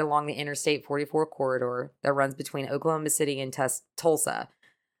reside along the Interstate 44 corridor that runs between Oklahoma City and Tulsa.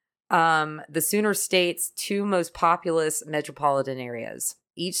 The Sooner State's 2 most populous metropolitan areas.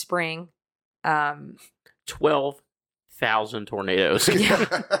 Each spring, 12,000 tornadoes.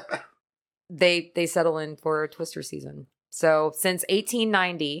 Yeah. they settle in for twister season. So since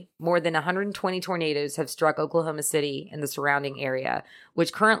 1890, more than 120 tornadoes have struck Oklahoma City and the surrounding area,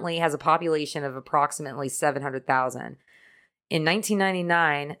 which currently has a population of approximately 700,000. In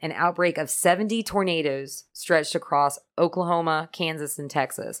 1999, an outbreak of 70 tornadoes stretched across Oklahoma, Kansas, and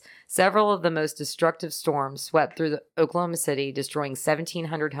Texas. Several of the most destructive storms swept through Oklahoma City, destroying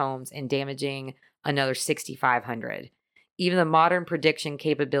 1,700 homes and damaging another 6,500. Even the modern prediction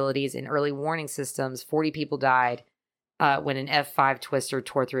capabilities and early warning systems, 40 people died when an F5 twister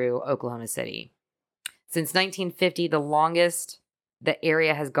tore through Oklahoma City. Since 1950, the longest the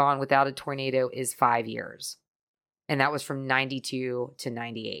area has gone without a tornado is 5 years. And that was from 92 to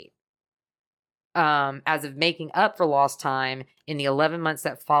 98. As of making up for lost time, in the 11 months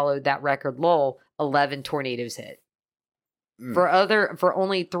that followed that record lull, 11 tornadoes hit. For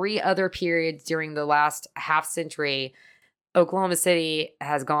only 3 other periods during the last half century, Oklahoma City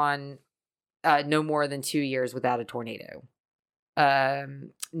has gone no more than 2 years without a tornado.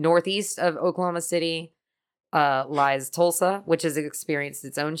 Northeast of Oklahoma City lies Tulsa, which has experienced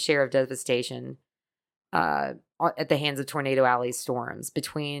its own share of devastation at the hands of Tornado Alley storms.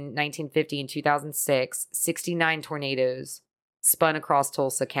 Between 1950 and 2006, 69 tornadoes spun across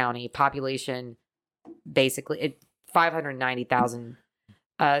Tulsa County. Population, basically, 590,000.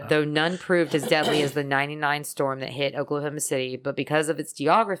 Though none proved as deadly as the 99 storm that hit Oklahoma City, but because of its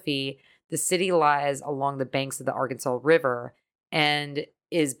geography, the city lies along the banks of the Arkansas River and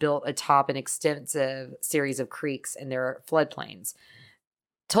is built atop an extensive series of creeks and their floodplains.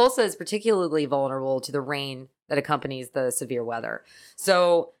 Tulsa is particularly vulnerable to the rain that accompanies the severe weather.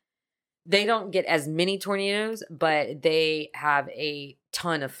 So they don't get as many tornadoes, but they have a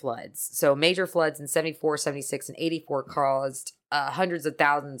ton of floods. So major floods in 74, 76, and 84 caused hundreds of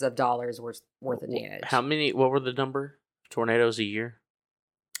thousands of dollars worth of damage. How many? What were the number of tornadoes a year?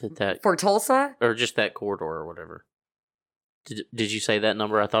 For Tulsa? Or just that corridor or whatever. Did you say that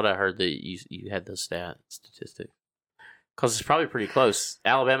number? I thought I heard that you had the statistic. Because it's probably pretty close.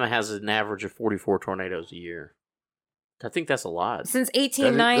 Alabama has an average of 44 tornadoes a year. I think that's a lot. Since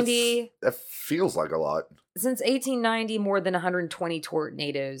 1890... That feels like a lot. Since 1890, more than 120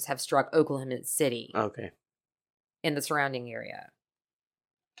 tornadoes have struck Oklahoma City. Okay. In the surrounding area.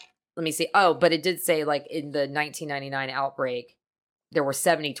 Let me see. Oh, but it did say, like, in the 1999 outbreak, there were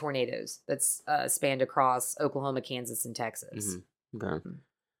 70 tornadoes that spanned across Oklahoma, Kansas, and Texas. Mm-hmm. Okay.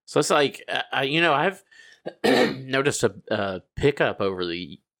 So it's like, I've noticed a pickup over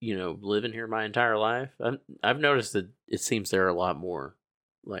the, living here my entire life. I've noticed that it seems there are a lot more,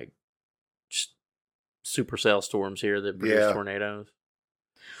 like, just supercell storms here that produce tornadoes.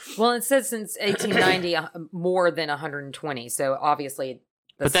 Well, it says since 1890, more than 120. So obviously,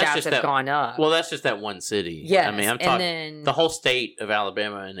 the stats have gone up. Well, that's just that one city. Yeah, I mean, I'm talking the whole state of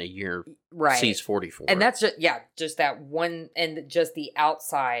Alabama in a year sees 44, and that's just that one, and just the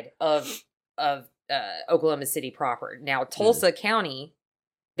outside of Oklahoma City proper. Now, Tulsa County,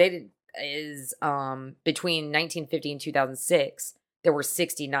 is between 1950 and 2006, there were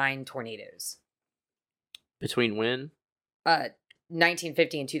 69 tornadoes. Between when?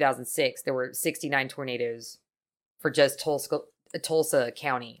 1950 and 2006, there were 69 tornadoes for just Tulsa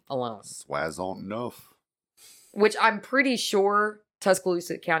County alone. Swazont enough. Which I'm pretty sure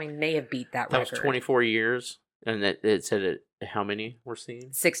Tuscaloosa County may have beat that record. That was 24 years, and it said how many we're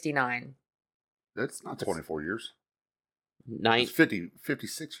seeing? 69. That's not 24 years. It's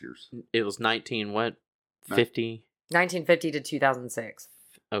 56 years. It was 19 what? 50? 1950 to 2006.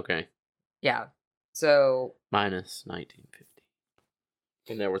 Okay. Yeah. So minus 1950.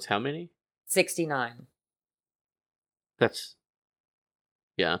 And there was how many? 69. That's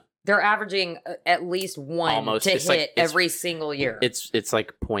They're averaging at least one almost to hit every single year. It's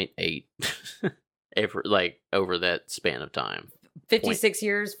like 0.8 over that span of time. 56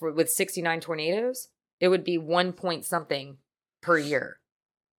 years with 69 tornadoes, it would be 1 point something per year.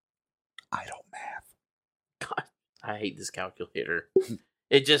 I don't math. God, I hate this calculator.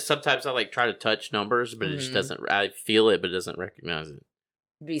 It just sometimes I try to touch numbers, but it just doesn't. I feel it, but it doesn't recognize it.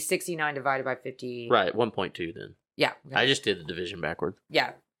 It'd be 69 divided by 50. Right, 1.2 then. Yeah. Okay. I just did the division backwards.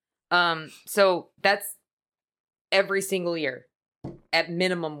 Yeah. So that's every single year. At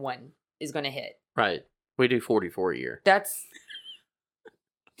minimum, one is going to hit. Right. We do 44 a year. That's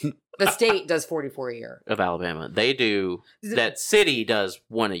the state does 44 a year of Alabama. They do that. City does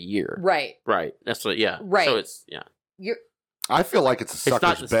one a year. Right. Right. That's what. Yeah. Right. So it's I feel like it's a sucker's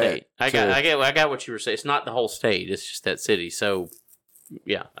bet. It's not the state. I got what you were saying. It's not the whole state. It's just that city. So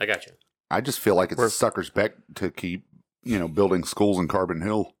yeah, I got you. I just feel like it's a sucker's bet to keep building schools in Carbon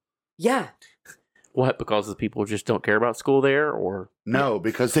Hill. Yeah. What? Because the people just don't care about school there, or No,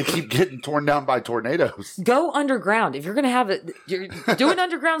 because they keep getting torn down by tornadoes. Go underground. If you're going to have it, do an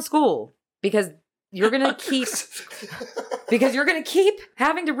underground school because you're going to keep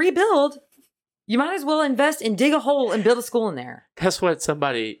having to rebuild. You might as well invest and dig a hole and build a school in there. that's what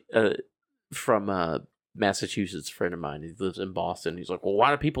somebody from Massachusetts, a friend of mine, he lives in Boston. He's like, well,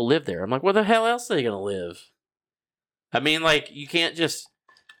 why do people live there? I'm like, where the hell else are they going to live? I mean, like, you can't just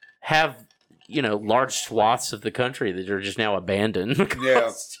have, large swaths of the country that are just now abandoned.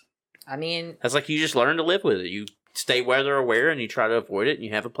 Yeah. I mean, That's like you just learn to live with it. You stay weather aware and you try to avoid it and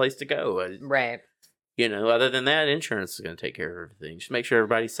you have a place to go. right. Other than that, insurance is going to take care of everything. Just make sure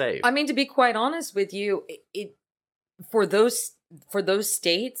everybody's safe. I mean, to be quite honest with you, for those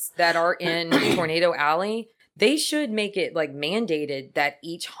states that are in Tornado Alley, they should make it like mandated that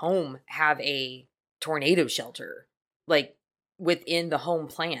each home have a tornado shelter, like within the home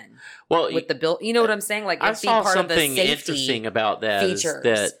plan. Well, with the bill, you know what I'm saying? Like, I it's being saw part of the something safety interesting about that. Is features.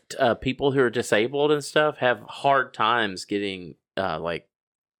 that people who are disabled and stuff have hard times getting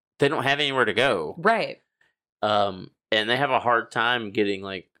they don't have anywhere to go. Right. And they have a hard time getting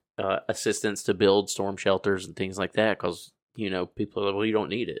assistance to build storm shelters and things like that because people are like, well, you don't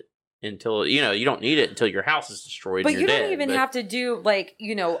need it until you don't need it until your house is destroyed. But and you you're don't dead. even But- have to do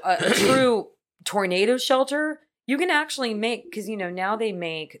a true tornado shelter. You can actually make, because now they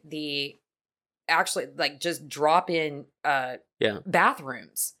make the actually just drop in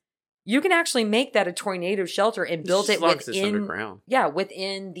bathrooms. You can actually make that a tornado shelter and build As it long as it's within underground.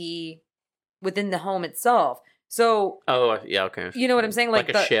 within the home itself. So Oh yeah, okay. you know what I'm saying? Like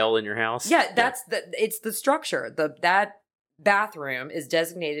a shell in your house. Yeah, it's the structure. That bathroom is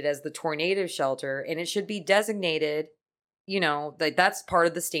designated as the tornado shelter, and it should be designated. That's part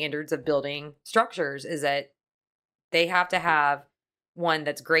of the standards of building structures is that they have to have one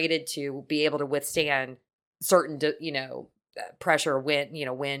that's graded to be able to withstand certain, pressure,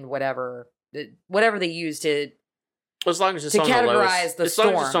 wind, whatever they use to. As long as it's to on the categorize lowest, the as long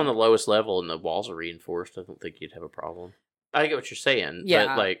as it's storm. on the lowest level and the walls are reinforced, I don't think you'd have a problem. I get what you're saying.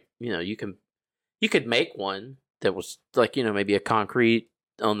 Yeah. But you could make one that was maybe a concrete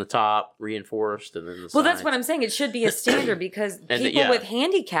on the top, reinforced, and then the Well, that's sides. what I'm saying. It should be a standard because And, people yeah. with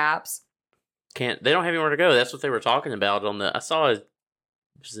handicaps. They don't have anywhere to go. That's what they were talking about I saw it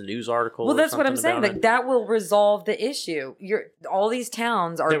was a news article. Well, or that's what I'm something saying. about Like it. that will resolve the issue. All these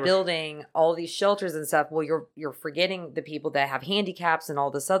towns are They were- building all these shelters and stuff. Well, you're forgetting the people that have handicaps and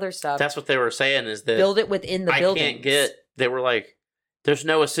all this other stuff. That's what they were saying is that Build it within the building. they were like, there's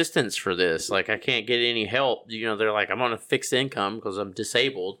no assistance for this. Like, I can't get any help. They're like, I'm on a fixed income because I'm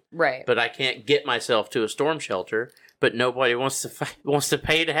disabled, Right. but I can't get myself to a storm shelter. But nobody wants to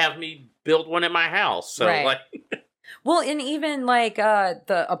pay to have me build one at my house. So, Right. Well, and even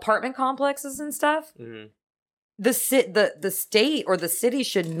the apartment complexes and stuff, mhm. the state or the city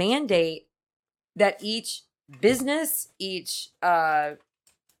should mandate that each business, each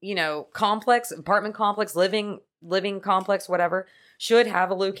complex, apartment complex, living complex, whatever, should have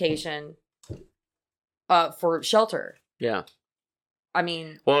a location for shelter. Yeah. I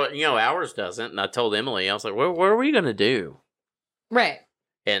mean, Well, ours doesn't. And I told Emily, I was like, what are we going to do? right.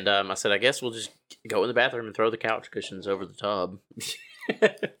 And I said, I guess we'll just go in the bathroom and throw the couch cushions over the tub.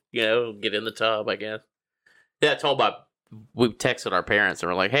 Get in the tub, I guess. Yeah, we texted our parents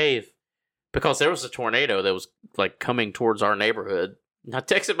and we're like, hey, because there was a tornado that was coming towards our neighborhood. And I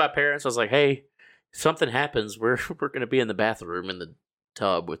texted my parents. I was like, hey, if something happens, we're going to be in the bathroom in the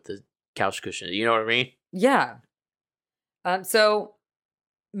tub with the couch cushion. You know what I mean? Yeah. So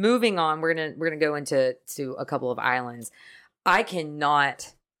moving on, we're gonna go into a couple of islands. I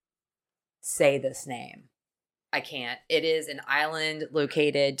cannot say this name. I can't. It is an island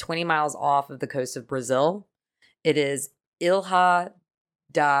located 20 miles off of the coast of Brazil. It is Ilha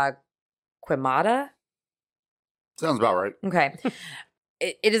da Queimada. Sounds about right. Okay.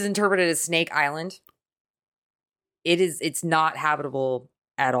 It is interpreted as Snake Island. It's not habitable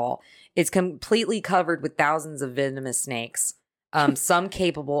at all. It's completely covered with thousands of venomous snakes, some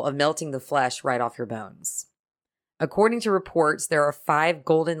capable of melting the flesh right off your bones. According to reports, there are 5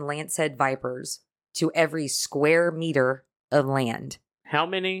 golden lancehead vipers to every square meter of land. How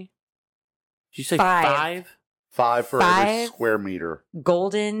many? Did you say 5? 5 for every 5 square meter.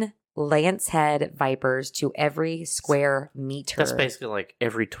 Golden lancehead vipers to every square meter That's basically like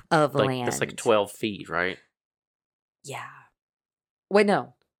every of land. That's like 12 feet, right? Yeah. Wait,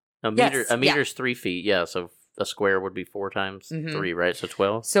 no. A Yes, meter. A meter's 3 feet. Yeah, so a square would be 4 times Mhm. 3, right? So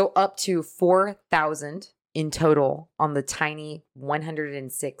 12. So up to 4,000 in total on the tiny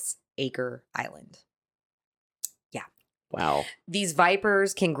 106-acre island. Yeah. Wow. These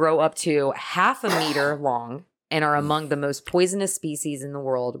vipers can grow up to half a meter long and are among the most poisonous species in the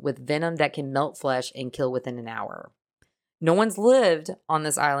world, with venom that can melt flesh and kill within an hour. No one's lived on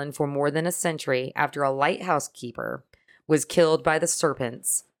this island for more than a century after a lighthouse keeper was killed by the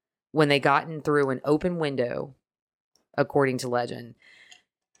serpents when they got in through an open window, according to legend.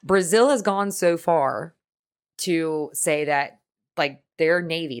 Brazil has gone so far to say that, like, their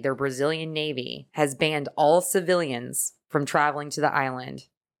navy, their Brazilian navy, has banned all civilians from traveling to the island.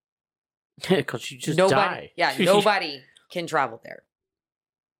 Because you just die. Yeah, nobody can travel there.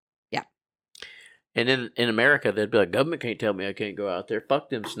 Yeah. And in America, they'd be like, government can't tell me I can't go out there. Fuck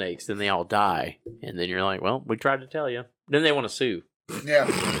them snakes. Then they all die. And then you're like, well, we tried to tell you. Then they want to sue. Yeah.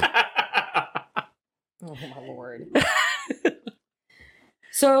 Oh, my Lord.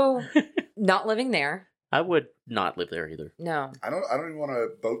 So, not living there. I would not live there either. No. I don't even want to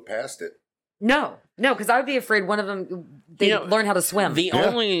boat past it. No, because I would be afraid one of them, they learn how to swim. The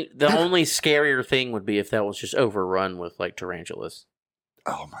only scarier thing would be if that was just overrun with like tarantulas.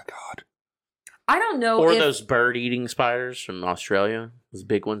 Oh my God. I don't know. Or those bird-eating spiders from Australia. Those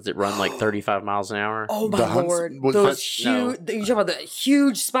big ones that run like 35 miles an hour. Oh my Lord. Those huge, you're talking about the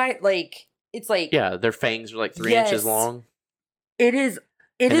huge spider, like, it's like. Yeah, their fangs are like 3 inches long. It is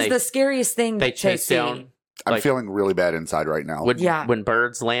the scariest thing they chase to see. down. I'm feeling really bad inside right now. When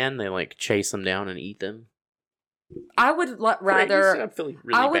birds land, they like chase them down and eat them. I would rather. I'm feeling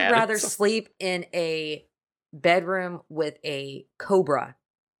really bad. I would rather sleep in a bedroom with a cobra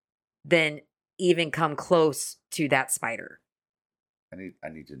than even come close to that spider. I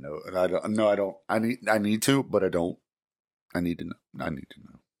need to know. And I don't. I need to, but I don't. I need to know. I need to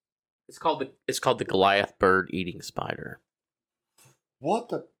know. It's called the Goliath bird eating spider. What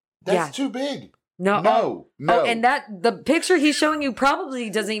the? That's too big. No. Oh, and the picture he's showing you probably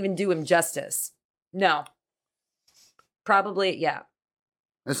doesn't even do him justice. No. Probably, yeah.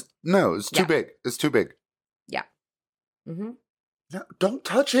 It's too big. It's too big. Yeah. Mm-hmm. No, don't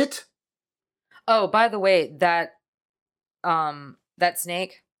touch it. Oh, by the way, that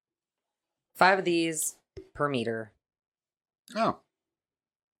snake, 5 of these per meter. Oh.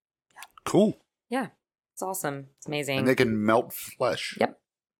 Cool. Yeah. It's awesome. It's amazing. And they can melt flesh. Yep.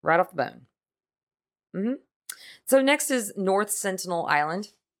 Right off the bone. Mm-hmm. So next is North Sentinel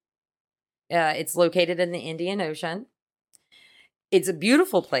Island. It's located in the Indian Ocean. It's a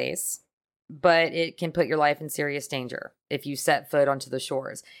beautiful place, but it can put your life in serious danger if you set foot onto the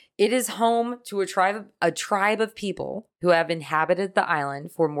shores. It is home to a tribe of people who have inhabited the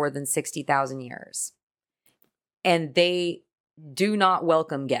island for more than 60,000 years. And they do not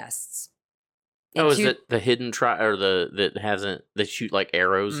welcome guests. Is it the hidden tribe or that shoot like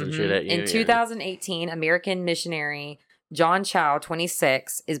arrows and shit at you? In 2018, American missionary John Chow,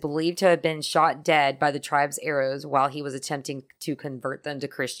 26, is believed to have been shot dead by the tribe's arrows while he was attempting to convert them to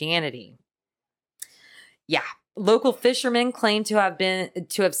Christianity. Yeah. Local fishermen claim to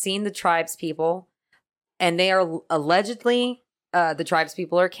have seen the tribes people, and they are allegedly the tribes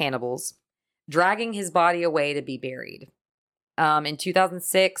people are cannibals, dragging his body away to be buried. In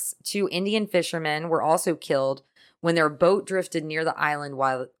 2006, 2 Indian fishermen were also killed when their boat drifted near the island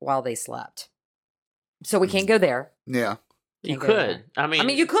while they slept. So we can't go there. Yeah. You could. I mean,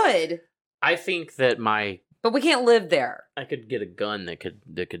 you could. I think that but we can't live there. I could get a gun that could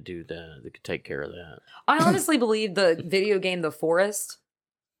do that. That could take care of that. I honestly believe the video game The Forest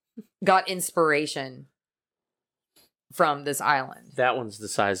got inspiration from this island. That one's the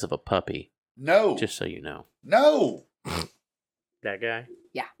size of a puppy. No. Just so you know. No. That guy?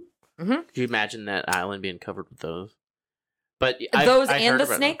 Yeah. Mm-hmm. Could you imagine that island being covered with those? But those I and heard the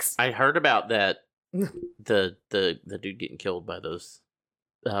about snakes? I heard about that. the dude getting killed by those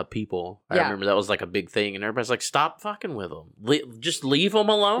people. I remember that was like a big thing, and everybody's like, "Stop fucking with them. Just leave them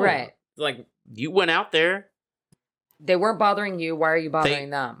alone." Right? Like, you went out there. They weren't bothering you. Why are you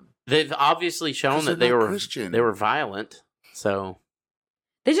bothering them? They've obviously shown that they were Christian. They were violent, so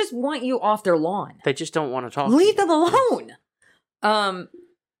they just want you off their lawn. They just don't want to talk. Leave them alone.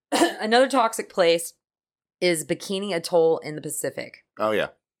 Another toxic place is Bikini Atoll in the Pacific. Oh yeah.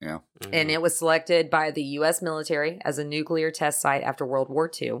 Yeah. Mm-hmm. And it was selected by the U.S. military as a nuclear test site after World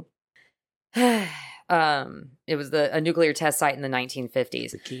War II. It was a nuclear test site in the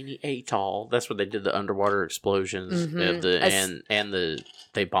 1950s. Bikini Atoll. That's where they did the underwater explosions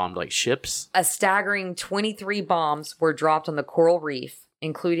they bombed like ships. A staggering 23 bombs were dropped on the coral reef,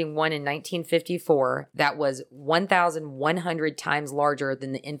 including one in 1954 that was 1,100 times larger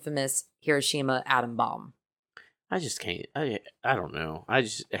than the infamous Hiroshima atom bomb. I just can't. I don't know. I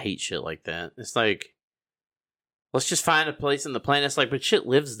just hate shit like that. It's like, let's just find a place in the planet. It's like, but shit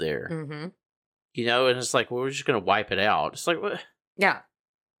lives there. Mm-hmm. You know, and it's like, well, we're just gonna wipe it out. It's like, what? Yeah.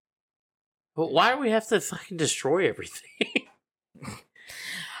 But why do we have to fucking destroy everything?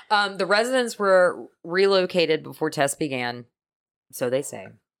 The residents were relocated before tests began, so they say.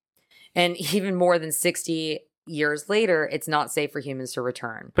 And even more than 60 years later, it's not safe for humans to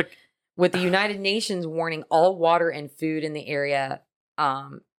return. But with the United Nations warning all water and food in the area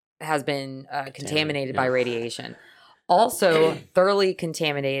has been contaminated by radiation. Also, thoroughly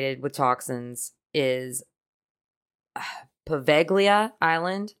contaminated with toxins is Poveglia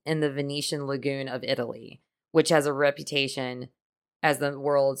Island in the Venetian Lagoon of Italy, which has a reputation as the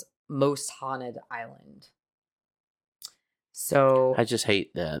world's most haunted island. So I just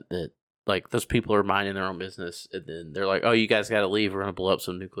hate that like those people are minding their own business, and then they're like, "Oh, you guys got to leave. We're gonna blow up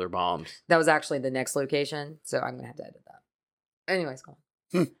some nuclear bombs." that was actually the next location, so I'm gonna have to edit that. Anyways, go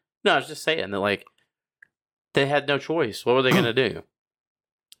on. No, I was just saying that like they had no choice. What were they gonna do?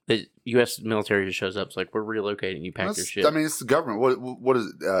 The U.S. military just shows up. It's like, we're relocating. You pack your shit. I mean, it's the government. What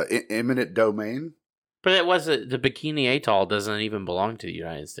is it? Eminent domain? But it wasn't. The Bikini Atoll doesn't even belong to the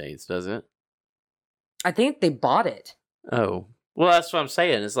United States, does it? I think they bought it. Oh, well, that's what I'm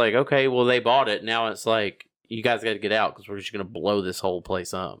saying. It's like, okay, well, they bought it. Now it's like, you guys got to get out because we're just gonna blow this whole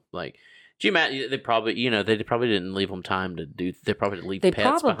place up. Like, do you imagine? They probably didn't leave them time to do. They probably didn't leave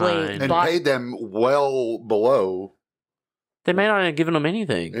pets behind. And paid them well below. They may not have given them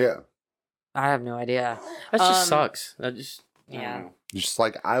anything. Yeah. I have no idea. That just sucks. That just Yeah. Just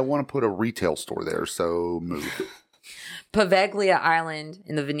like, I want to put a retail store there, so move. Poveglia Island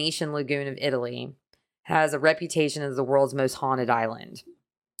in the Venetian Lagoon of Italy has a reputation as the world's most haunted island.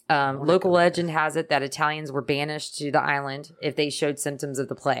 Local legend has it that Italians were banished to the island if they showed symptoms of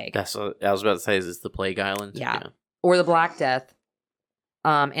the plague. That's what I was about to say. Is this the Plague Island? Yeah. Or the Black Death.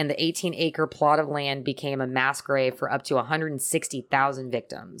 And the 18-acre plot of land became a mass grave for up to 160,000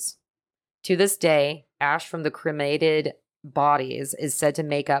 victims. To this day, ash from the cremated bodies is said to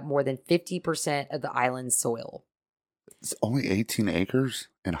make up more than 50% of the island's soil. It's only 18 acres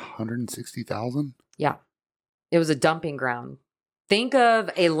and 160,000? Yeah. It was a dumping ground. Think of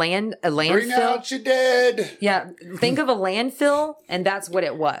a Bring landfill. out your dead! Yeah, think of a landfill, and that's what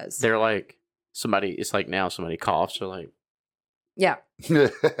it was. They're like, it's like now somebody coughs, they're like, Yeah. go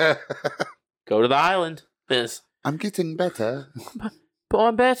to the island. I'm getting better. But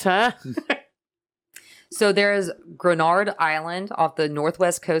I'm better. So there's Grenard Island off the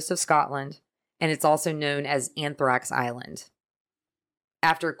northwest coast of Scotland, and it's also known as Anthrax Island,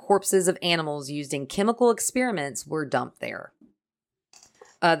 after corpses of animals used in chemical experiments were dumped there.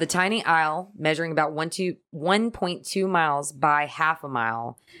 The tiny isle, measuring about 1.2 miles by half a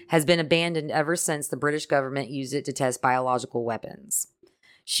mile, has been abandoned ever since the British government used it to test biological weapons.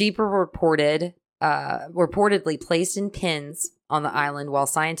 Sheep were reportedly placed in pens on the island while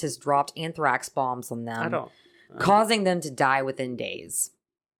scientists dropped anthrax bombs on them, causing them to die within days.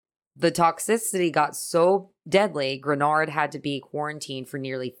 The toxicity got so deadly, Grenard had to be quarantined for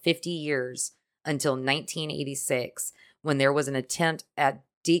nearly 50 years until 1986, when there was an attempt at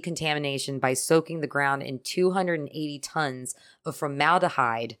decontamination by soaking the ground in 280 tons of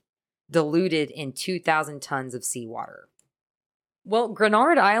formaldehyde diluted in 2,000 tons of seawater. Well,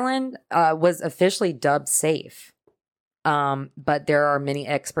 Grenard Island was officially dubbed safe, but there are many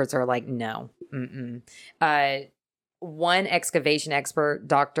experts are like, no. One excavation expert,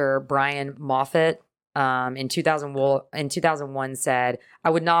 Dr. Brian Moffat, in 2001 said, "I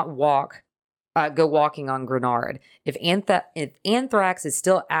would not go walking on Grenard. If anthrax is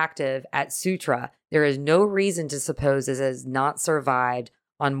still active at Sutra, there is no reason to suppose it has not survived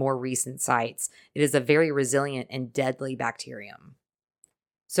on more recent sites. It is a very resilient and deadly bacterium."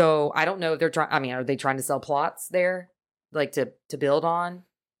 So I don't know if they're trying. I mean, are they trying to sell plots there, like to build on?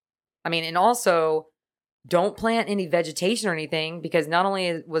 I mean, and also don't plant any vegetation or anything, because not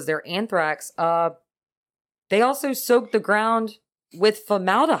only was there anthrax, they also soaked the ground with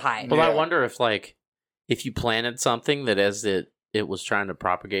formaldehyde. Well, I wonder if you planted something that as it was trying to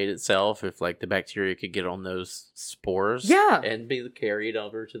propagate itself, if like the bacteria could get on those spores, and be carried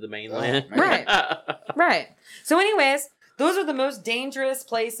over to the mainland. Right. Right. So anyways, those are the most dangerous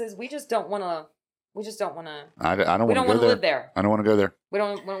places. We just don't want to. I don't We want don't to go live there. I don't want to go there. We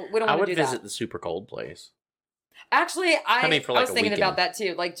don't want to do that. I would visit the super cold place. Actually, I for like was a thinking weekend. about that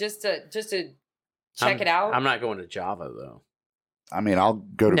too. Like just to check it out. I'm not going to Java though. I mean, I'll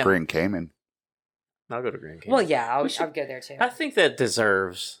go to No. Grand Cayman. I'll go to Grand Cayman. Well, yeah, I'll should- go there too. I think that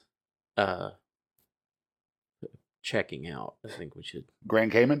deserves checking out. I think we should.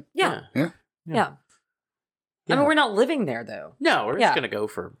 Grand Cayman? Yeah. Yeah. Yeah. I mean, we're not living there though. No, we're Yeah. just gonna go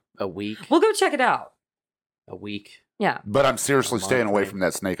for a week. We'll go check it out. A week. Yeah. But I'm seriously A month, staying away maybe. from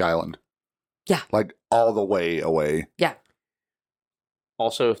that Snake Island. Yeah. Like all the way away. Yeah.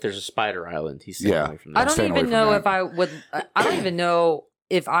 Also, if there's a spider island, he's staying Yeah. away from that. I don't staying away even from know that. if I would. I don't even know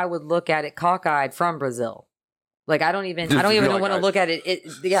if I would look at it cockeyed from Brazil. Like I don't even Just be like, want to look at it.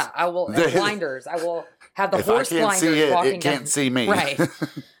 Yeah, I will have The- blinders. I will have the If I horse can't blinders see it, walking it down. can't see me. Right.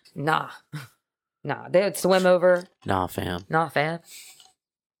 Nah. They would swim over. Nah, fam. Nah, fam.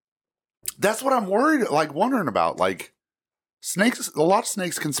 That's what I'm wondering about. Like snakes, a lot of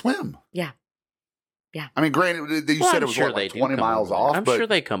snakes can swim. Yeah. Yeah. I mean, granted, you Well, said I'm it was sure what, they like do 20 come miles over there. off. I'm but sure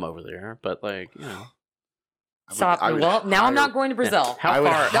they come over there, but like, you know. Stop. I would Well, now I'm hire- not going to Brazil. How I would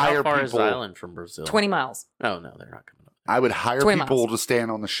far, hire how far is the people- island from Brazil? 20 miles. Oh, no, they're not coming up. I would hire 20 people miles. to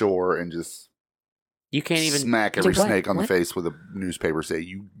stand on the shore and just You can't even. smack every Do what? snake on the What? face with a newspaper. Say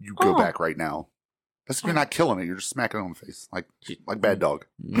you go Oh. back right now. You're not killing it. You're just smacking it on the face like bad dog.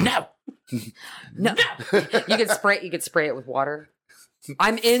 No! No. You could spray it with water.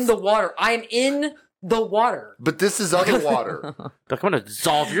 I'm in the water. I am in the water. But this is other water. Like, I'm going to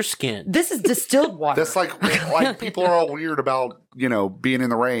dissolve your skin. This is distilled water. That's like people are all weird about being in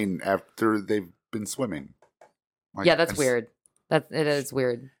the rain after they've been swimming. Like, yeah, that's weird. It is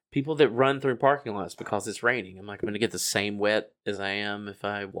weird. People that run through parking lots because it's raining. I'm like, I'm going to get the same wet as I am if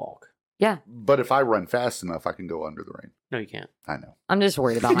I walk. Yeah, But if I run fast enough, I can go under the rain. No, you can't. I know. I'm just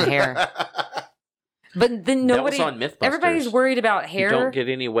worried about my hair. But then That nobody, was on Mythbusters. everybody's worried about You hair. don't get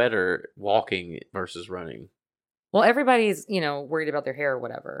any wetter walking versus running. Well, everybody's, worried about their hair or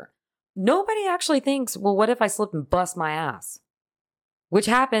whatever. Nobody actually thinks, well, what if I slip and bust my ass? Which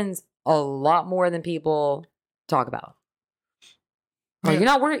happens a lot more than people talk about. Well, Yeah.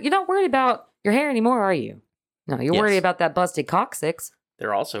 you're not worried about your hair anymore, are you? No, you're Yes. worried about that busted coccyx.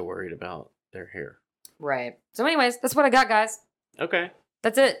 They're also worried about their hair. Right. So anyways, that's what I got, guys. Okay.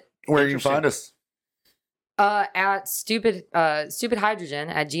 That's it. Where you can find us? At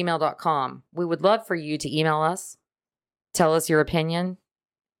stupidhydrogen@gmail.com. We would love for you to email us, tell us your opinion,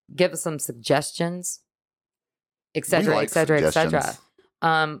 give us some suggestions, etc., like etc., etc.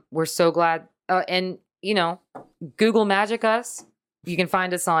 suggestions. We're so glad. And Google Magic us. You can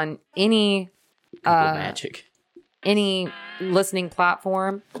find us on any Google magic. any listening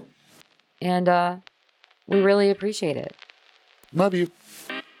platform, and we really appreciate it. Love you.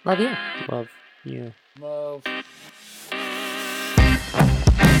 Love you. Love you. Love.